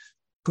Heard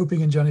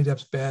pooping in Johnny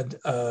Depp's bed.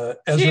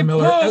 Ezra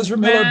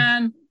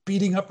Miller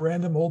beating up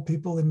random old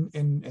people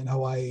in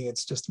Hawaii.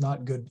 It's just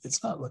not good.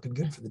 It's not looking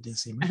good for the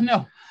DC movie. I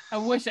know. I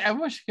wish I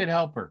could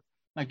help her.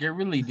 I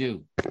really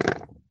do.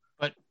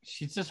 But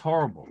she's just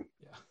horrible.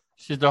 Yeah.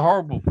 She's a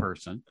horrible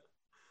person,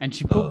 and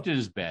she pooped in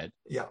his bed.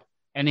 Yeah.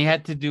 And he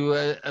had to do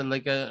a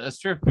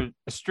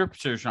strip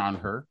search on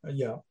her.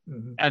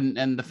 Mm-hmm.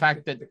 And the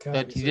fact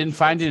that he didn't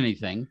find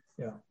anything,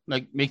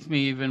 makes me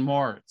even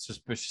more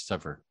suspicious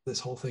of her. This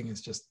whole thing is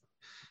just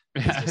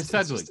it's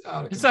ugly.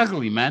 It's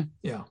ugly, man.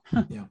 Yeah.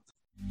 Yeah.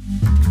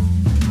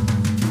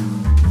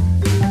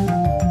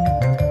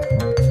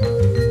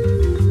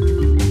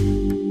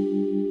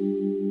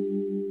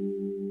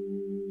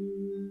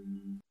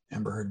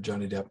 Amber Heard,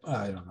 Johnny Depp.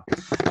 I don't know.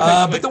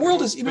 But the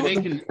world is,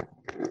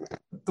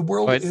 the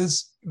world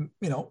is, I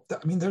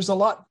mean, there's a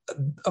lot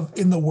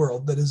in the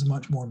world that is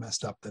much more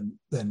messed up than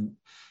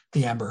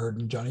the Amber Heard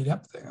and Johnny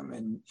Depp thing. I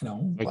mean,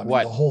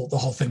 what? The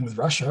whole thing with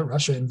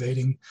Russia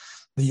invading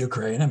the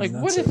Ukraine. I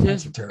mean, what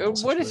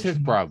is his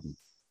problem?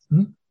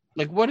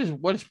 What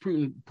is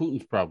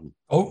Putin's problem?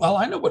 Oh, well,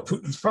 I know what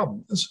Putin's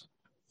problem is.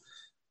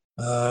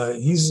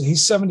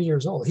 He's 70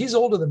 years old. He's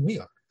older than we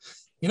are.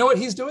 You know what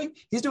he's doing?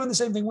 He's doing the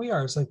same thing we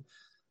are. It's like,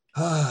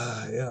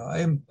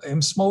 I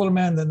am smaller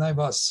man than I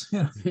was.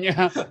 I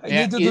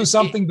need to do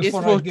something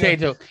before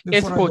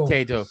It's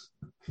potato.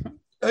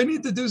 I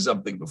need to do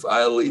something before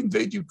I'll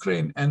invade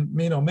Ukraine. And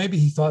maybe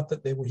he thought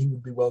that he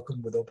would be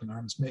welcomed with open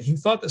arms. He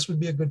thought this would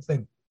be a good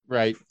thing,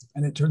 right?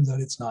 And it turns out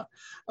it's not.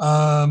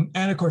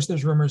 And of course,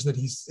 there's rumors that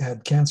he's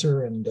had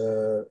cancer, and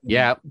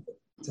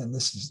and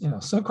this is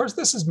so of course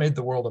this has made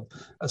the world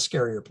a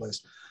scarier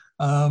place.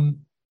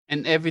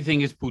 And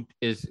everything is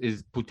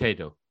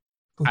potato.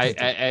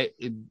 I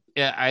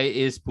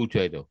is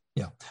potato.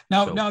 Yeah.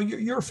 Now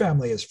your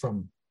family is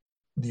from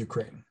the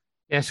Ukraine.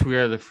 Yes, we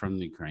are from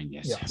the Ukraine.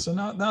 Yes. Yeah. So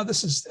now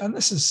this is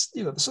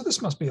so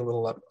this must be a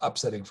little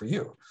upsetting for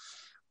you.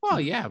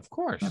 Well, yeah, of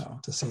course.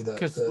 To see that,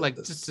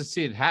 just to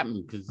see it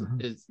happen, because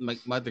it's my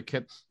mother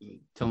kept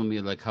telling me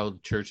how the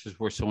churches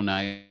were so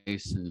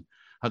nice and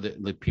how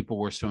the people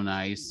were so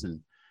nice,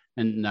 and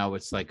now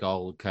it's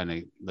all kind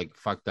of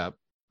fucked up.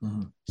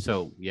 Mm-hmm.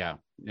 So yeah,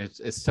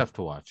 it's tough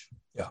to watch.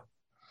 Yeah.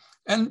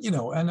 And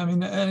and I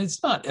mean, and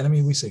it's not. And I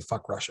mean, we say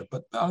fuck Russia,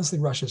 but honestly,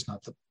 Russia's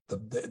not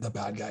the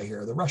bad guy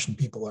here. The Russian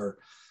people are,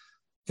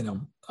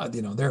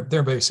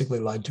 they're basically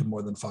lied to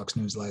more than Fox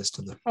News lies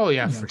to the. Oh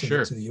yeah, for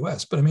sure. To the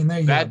U.S. But I mean,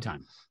 they bad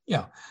time.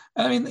 Yeah,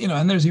 and I mean,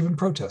 and there's even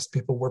protests.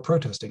 People were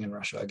protesting in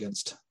Russia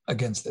against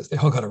this. They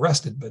all got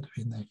arrested, but I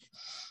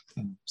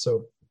mean,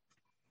 so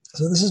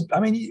this is. I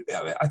mean,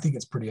 I think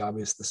it's pretty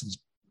obvious. This is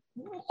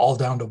all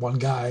down to one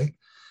guy.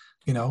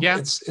 You know, Yeah.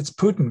 it's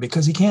Putin,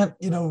 because he can't,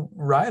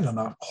 ride on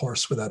a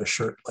horse without a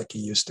shirt like he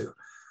used to.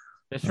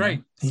 That's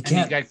right. He can't. And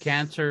he's got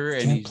cancer,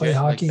 and can't he's play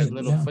got hockey, like that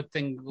little foot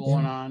thing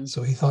going on.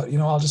 So he thought,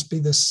 I'll just be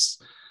this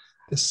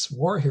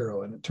war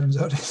hero, and it turns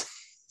out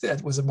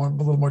it was a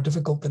little more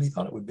difficult than he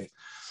thought it would be.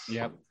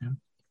 Yep. Yeah.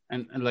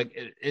 And like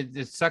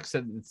it sucks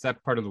that it's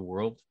that part of the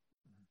world,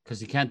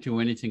 because he can't do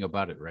anything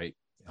about it, right?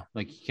 Yeah.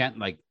 Like he can't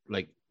like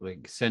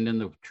send in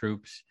the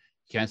troops.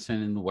 He can't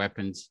send in the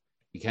weapons.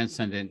 He can't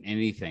send in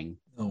anything.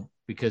 No.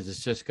 Because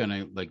it's just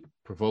gonna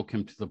provoke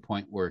him to the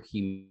point where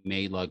he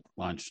may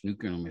launch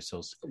nuclear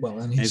missiles. Well,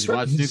 and if he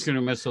launches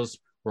nuclear missiles,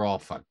 we're all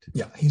fucked.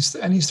 Yeah, he's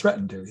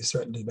threatened to. He's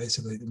threatened to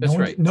basically. That's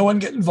right. No one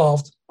get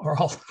involved, or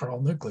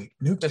all nuclear.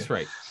 That's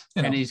right.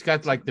 And he's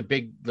got the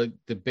big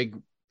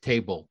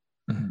table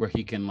where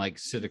he can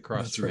sit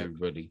across from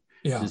everybody.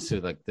 Yeah. And so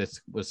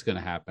that's what's going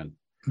to happen.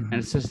 Mm-hmm.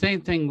 And it's the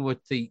same thing with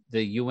the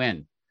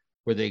UN,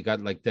 where they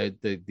got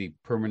the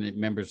permanent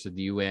members of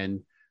the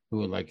UN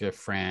who are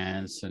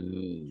France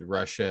and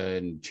Russia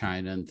and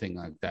China and things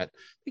like that.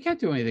 They can't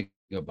do anything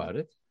about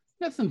it.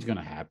 Nothing's going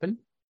to happen.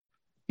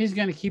 He's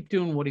going to keep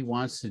doing what he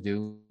wants to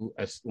do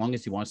as long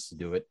as he wants to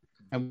do it,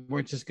 and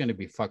we're just going to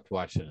be fucked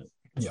watching it.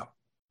 Yeah.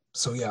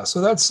 So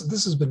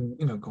this has been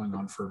going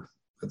on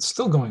it's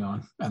still going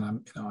on,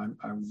 and I'm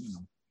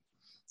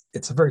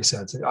it's a very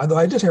sad thing. Although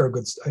I did hear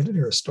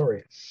a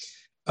story.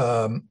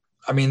 We've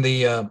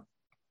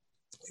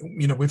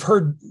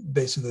heard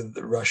basically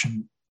the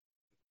Russian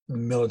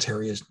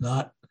military is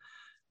not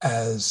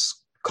as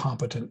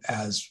competent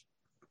as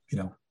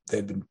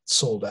they've been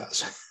sold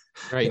as.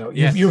 Right.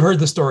 You've heard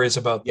the stories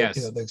about yes.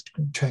 the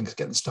tanks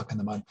getting stuck in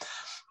the mud.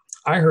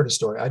 I heard a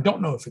story. I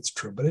don't know if it's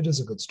true, but it is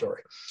a good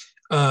story.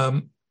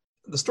 The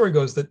story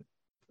goes that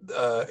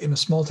in a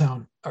small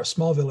town or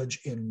small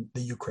village in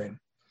the Ukraine,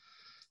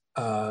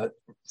 4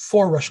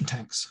 Russian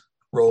tanks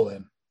roll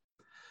in.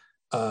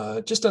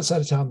 Just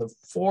outside of town, the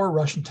 4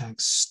 Russian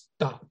tanks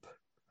stop.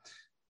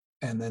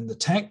 And then the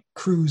tank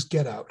crews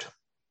get out.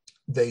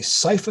 They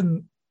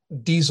siphon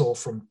diesel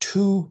from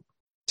 2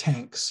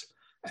 tanks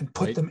and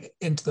put them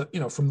into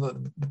from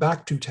the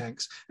back 2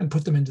 tanks and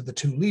put them into the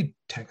 2 lead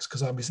tanks,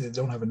 because obviously they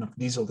don't have enough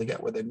diesel to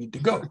get where they need to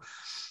go.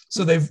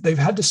 So they've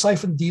had to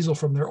siphon diesel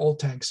from their old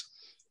tanks,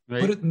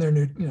 put it in their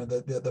new,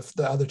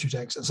 the other 2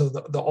 tanks. And so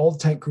all the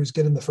tank crews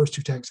get in the first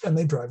 2 tanks and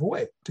they drive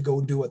away to go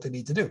and do what they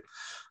need to do.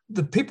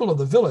 The people of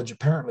the village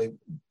apparently,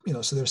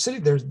 so they're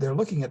sitting there, they're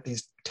looking at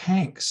these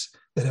tanks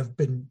that have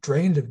been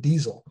drained of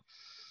diesel.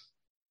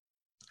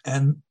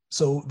 And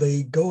so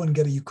they go and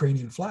get a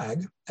Ukrainian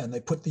flag, and they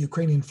put the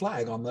Ukrainian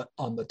flag on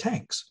the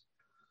tanks.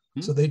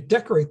 Mm-hmm. So they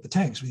decorate the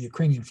tanks with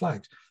Ukrainian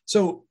flags.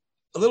 So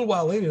a little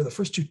while later, the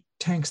first 2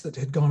 tanks that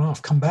had gone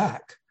off come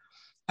back.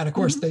 And of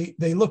course,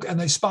 they look and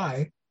they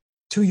spy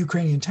 2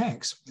 Ukrainian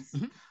tanks.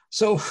 Mm-hmm.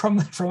 So from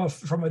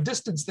a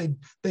distance, they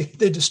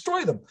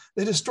destroy them.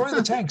 They destroy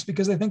the tanks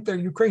because they think they're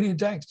Ukrainian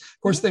tanks. Of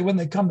course, when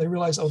they come, they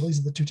realize, oh, these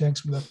are the 2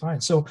 tanks we left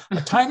behind. So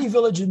a tiny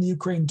village in the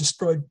Ukraine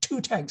destroyed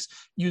 2 tanks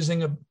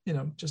using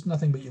just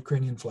nothing but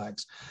Ukrainian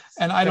flags.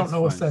 And I don't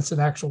know if that's an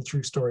actual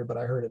true story, but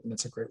I heard it, and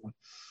it's a great one.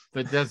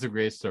 But that's a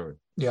great story.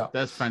 Yeah,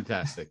 that's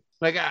fantastic.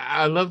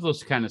 I love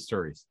those kind of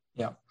stories.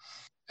 Yeah.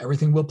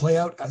 Everything will play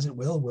out as it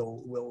will.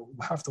 We'll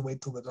have to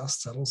wait till the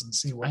dust settles and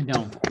see what. I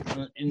know,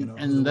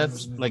 and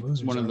that's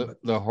one of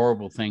the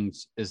horrible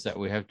things is that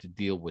we have to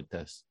deal with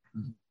this.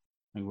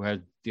 Mm-hmm. We have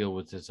to deal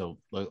with this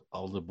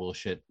all the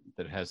bullshit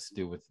that has to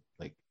do with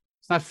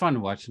it's not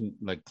fun watching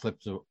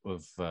clips of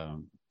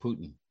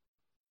Putin.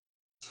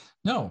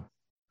 No,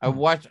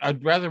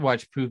 I'd rather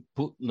watch Putin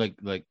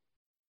like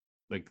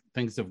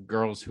things of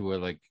girls who are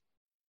like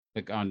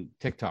on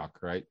TikTok,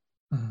 right?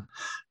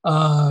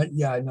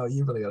 Yeah, I know.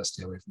 You really got to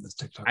stay away from this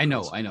TikTok. I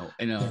know.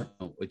 Yeah.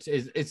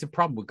 It's a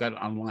problem we got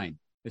online.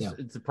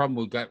 It's a problem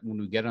we got when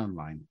we get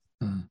online,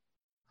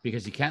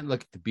 because you can't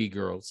look at the B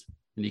girls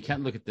and you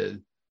can't look at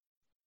the,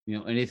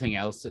 anything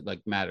else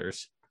that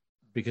matters,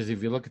 because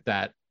if you look at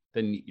that,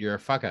 then you're a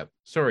fuck up.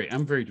 Sorry,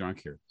 I'm very drunk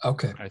here.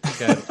 Okay. I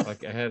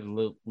think I had a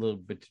little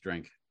bit to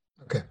drink.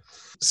 Okay,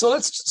 so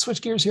let's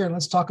switch gears here and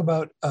let's talk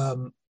about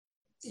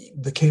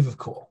the Cave of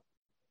Cool.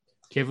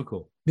 Cave of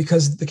Cool.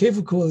 Because the Cave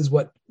of Cool is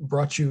what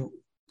brought you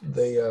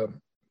to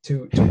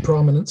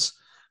prominence.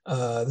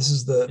 This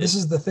is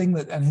the thing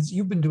that, and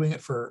you've been doing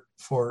it for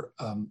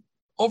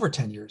over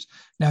 10 years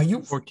now.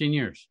 14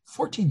 years.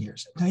 14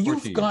 years. Now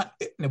you've got.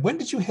 When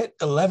did you hit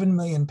 11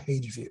 million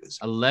page views?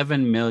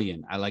 11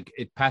 million.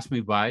 It passed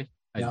me by.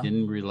 I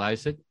didn't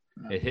realize it.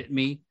 No. It hit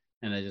me,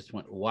 and I just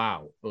went,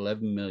 "Wow,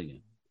 11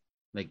 million."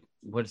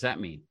 What does that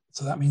mean?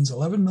 So that means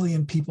 11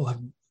 million people have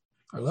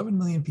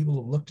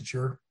looked at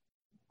your.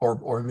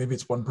 Or maybe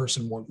it's one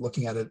person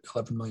looking at it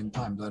 11 million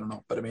times. I don't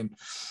know. But I mean,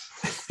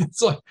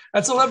 it's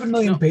that's 11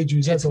 million page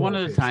views. That's one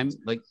at a time,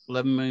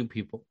 11 million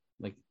people.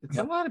 It's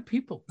a lot of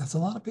people. That's a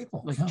lot of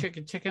people.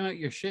 Checking out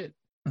your shit.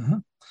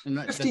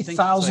 Mm-hmm.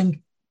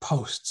 50,000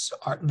 posts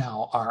are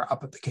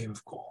up at the Cave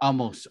of Cool.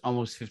 Almost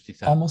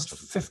 50,000. Almost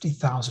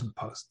 50,000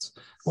 posts.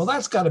 Well,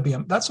 that's got to be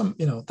that's an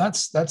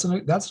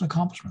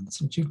accomplishment.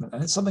 That's an achievement,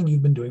 and it's something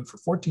you've been doing for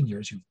 14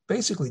 years. You've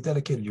basically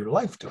dedicated your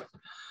life to it.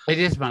 It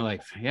is my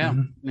life. Yeah.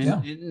 Mm-hmm.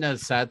 Yeah. Isn't that a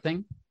sad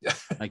thing?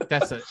 Like,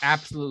 that's an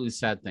absolutely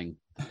sad thing.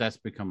 That's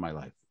become my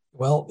life.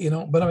 Well,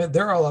 but I mean,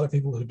 there are a lot of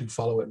people who do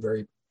follow it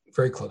very,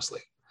 very closely,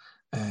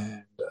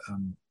 and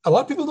a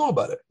lot of people know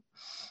about it.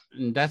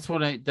 And that's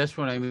what I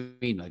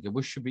mean. Like,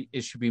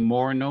 it should be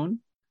more known.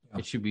 Yeah.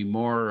 It should be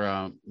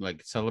more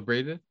like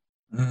celebrated.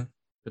 Mm-hmm.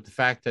 But the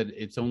fact that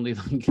it's only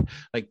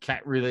like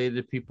cat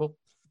related people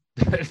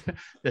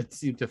that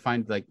seem to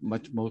find like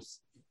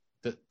most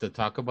to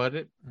talk about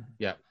it. Mm-hmm.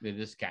 Yeah, it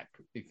is cat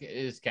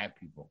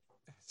people.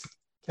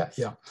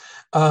 Yeah.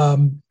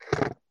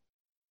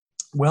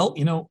 Well,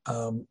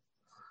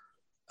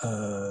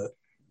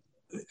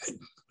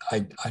 I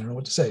don't know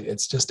what to say.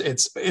 It's just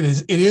it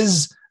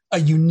is a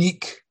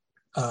unique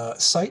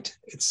site.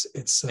 It's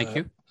Thank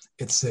you.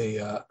 It's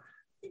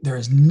there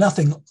is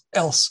nothing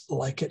else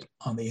like it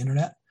on the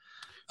internet.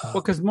 Well,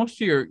 because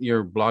most of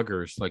your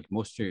bloggers, like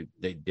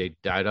they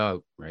died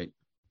out, right?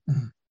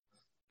 Mm-hmm.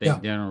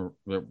 They're not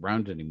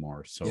around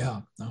anymore. So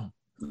yeah, no.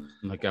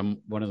 Like,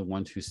 I'm one of the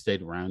ones who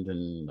stayed around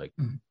and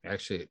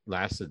actually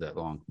lasted that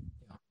long.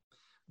 Yeah.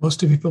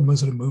 Most of the people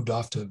sort of moved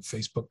off to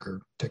Facebook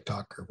or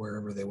TikTok or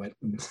wherever they went,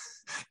 and,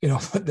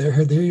 but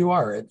there you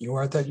are. You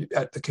are at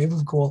the Cave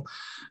of Cool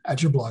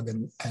at your blog,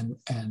 and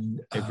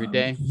every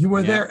day you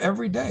were there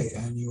every day,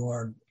 and you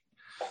are.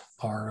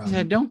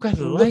 I don't got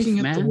a life,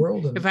 man. The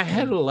world if I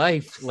had a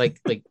life,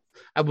 like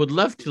I would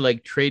love to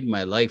like trade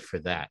my life for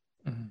that.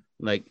 Mm-hmm.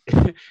 Like,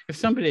 if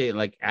somebody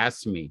like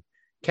asked me,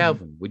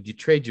 Calvin, would you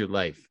trade your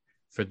life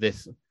for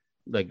this,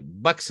 like,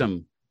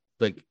 buxom,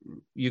 like,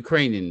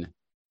 Ukrainian,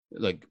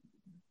 like,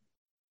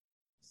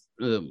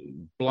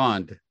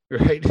 blonde,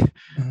 right?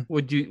 Mm-hmm.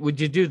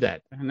 Would you do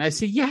that? And I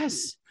say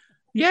yes,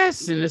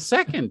 in a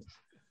second,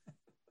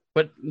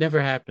 but never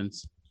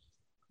happens.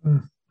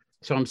 Mm.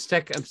 So I'm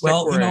stuck.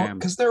 Well, where I am.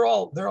 because they're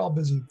all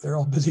busy. They're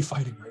all busy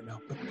fighting right now.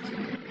 But...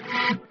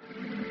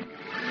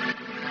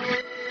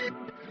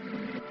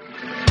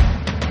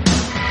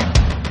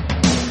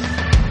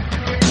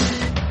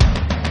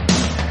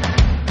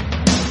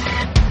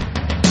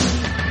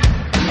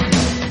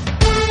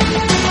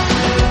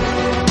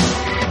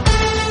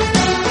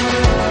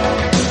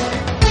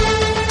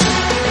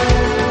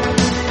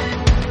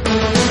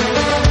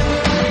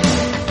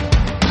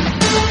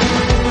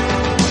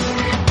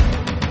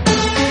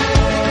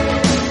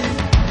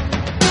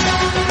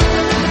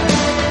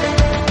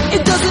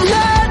 It doesn't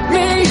matter.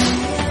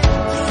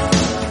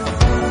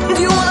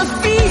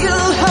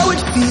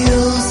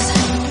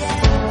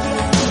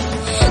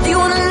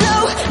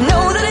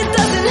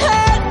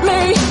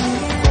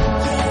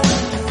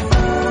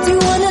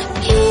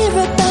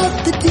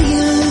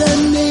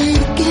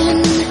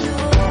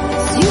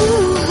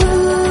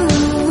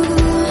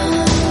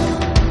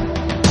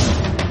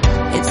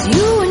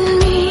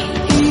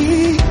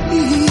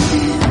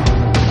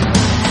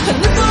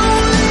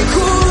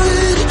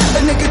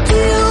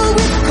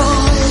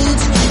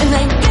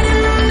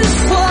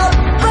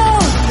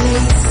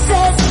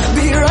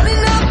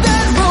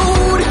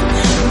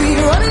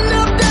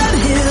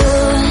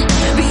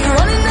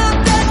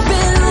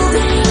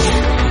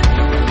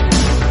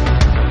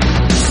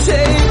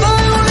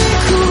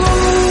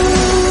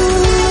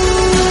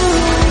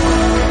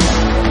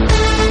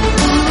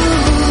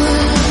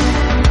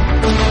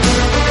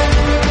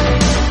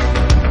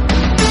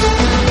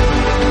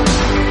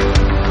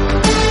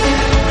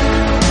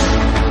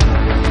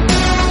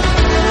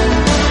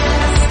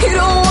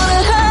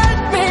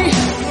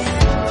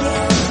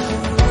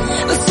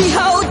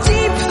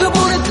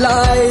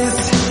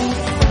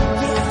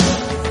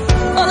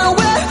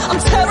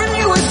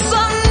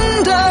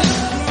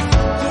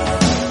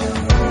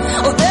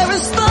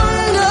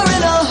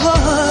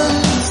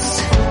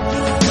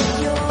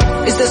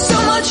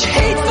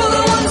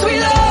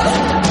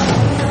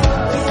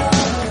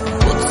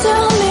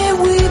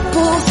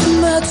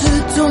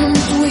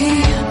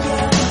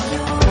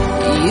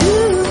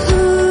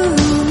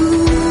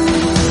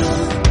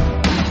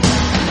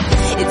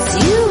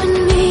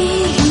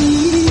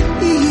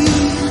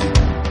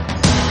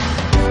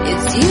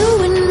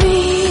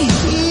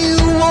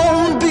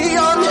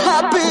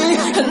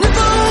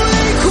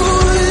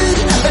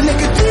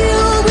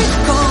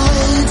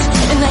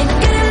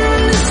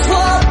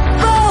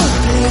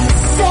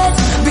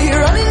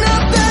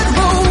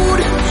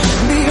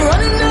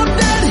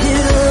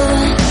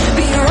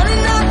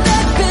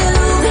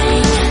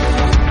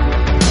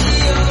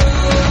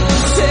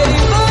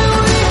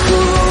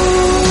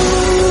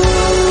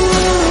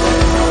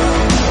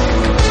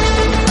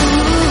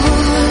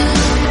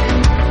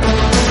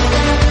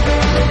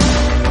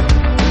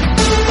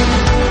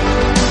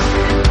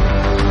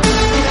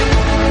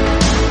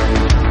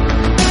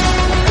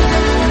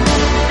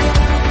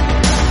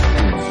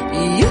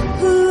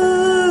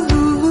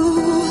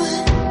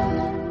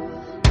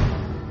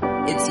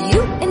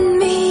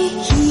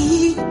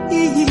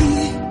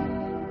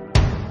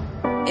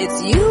 It's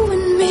you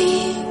and me.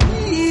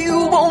 You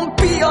won't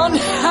be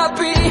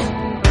unhappy.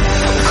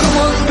 Come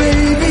on,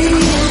 baby.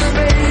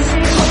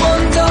 Come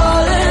on,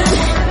 darling.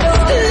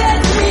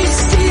 Let me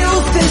steal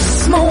this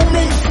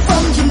moment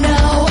from you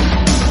now.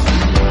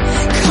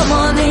 Come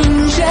on,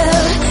 angel.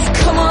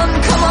 Come on,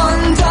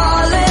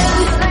 darling.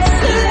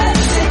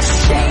 Let's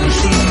exchange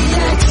the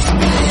acts.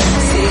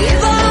 See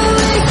if I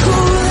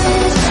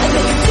could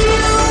make a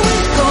deal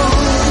with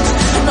God,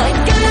 and I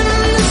can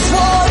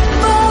swap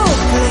more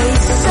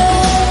places,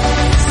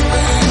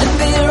 and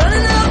be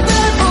running up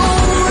that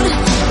road,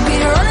 be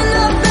running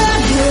up that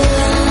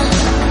hill,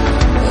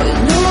 with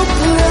no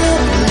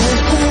problem.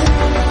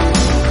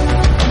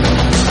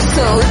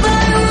 So if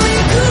we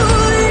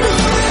could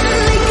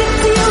make a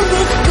deal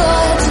with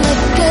God,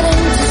 like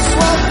getting to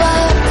swap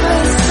our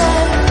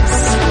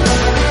places,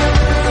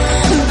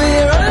 be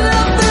running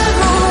up that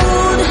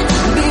road,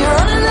 be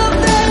running up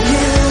that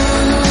hill,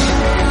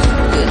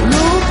 with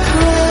no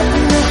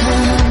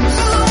problems.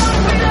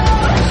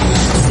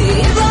 See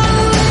if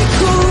we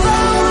could,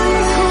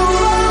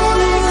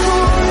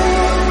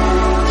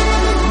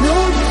 no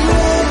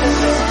problem.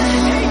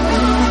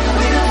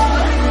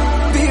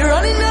 Be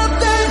running up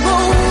that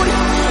road,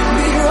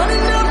 be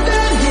running up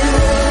that hill,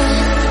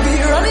 be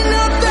running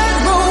up that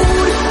road,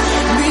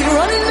 be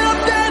running up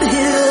that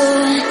hill,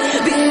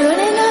 be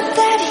running up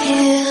that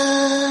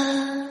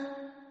hill.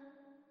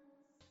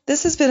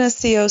 This has been a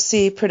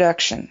COC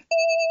production.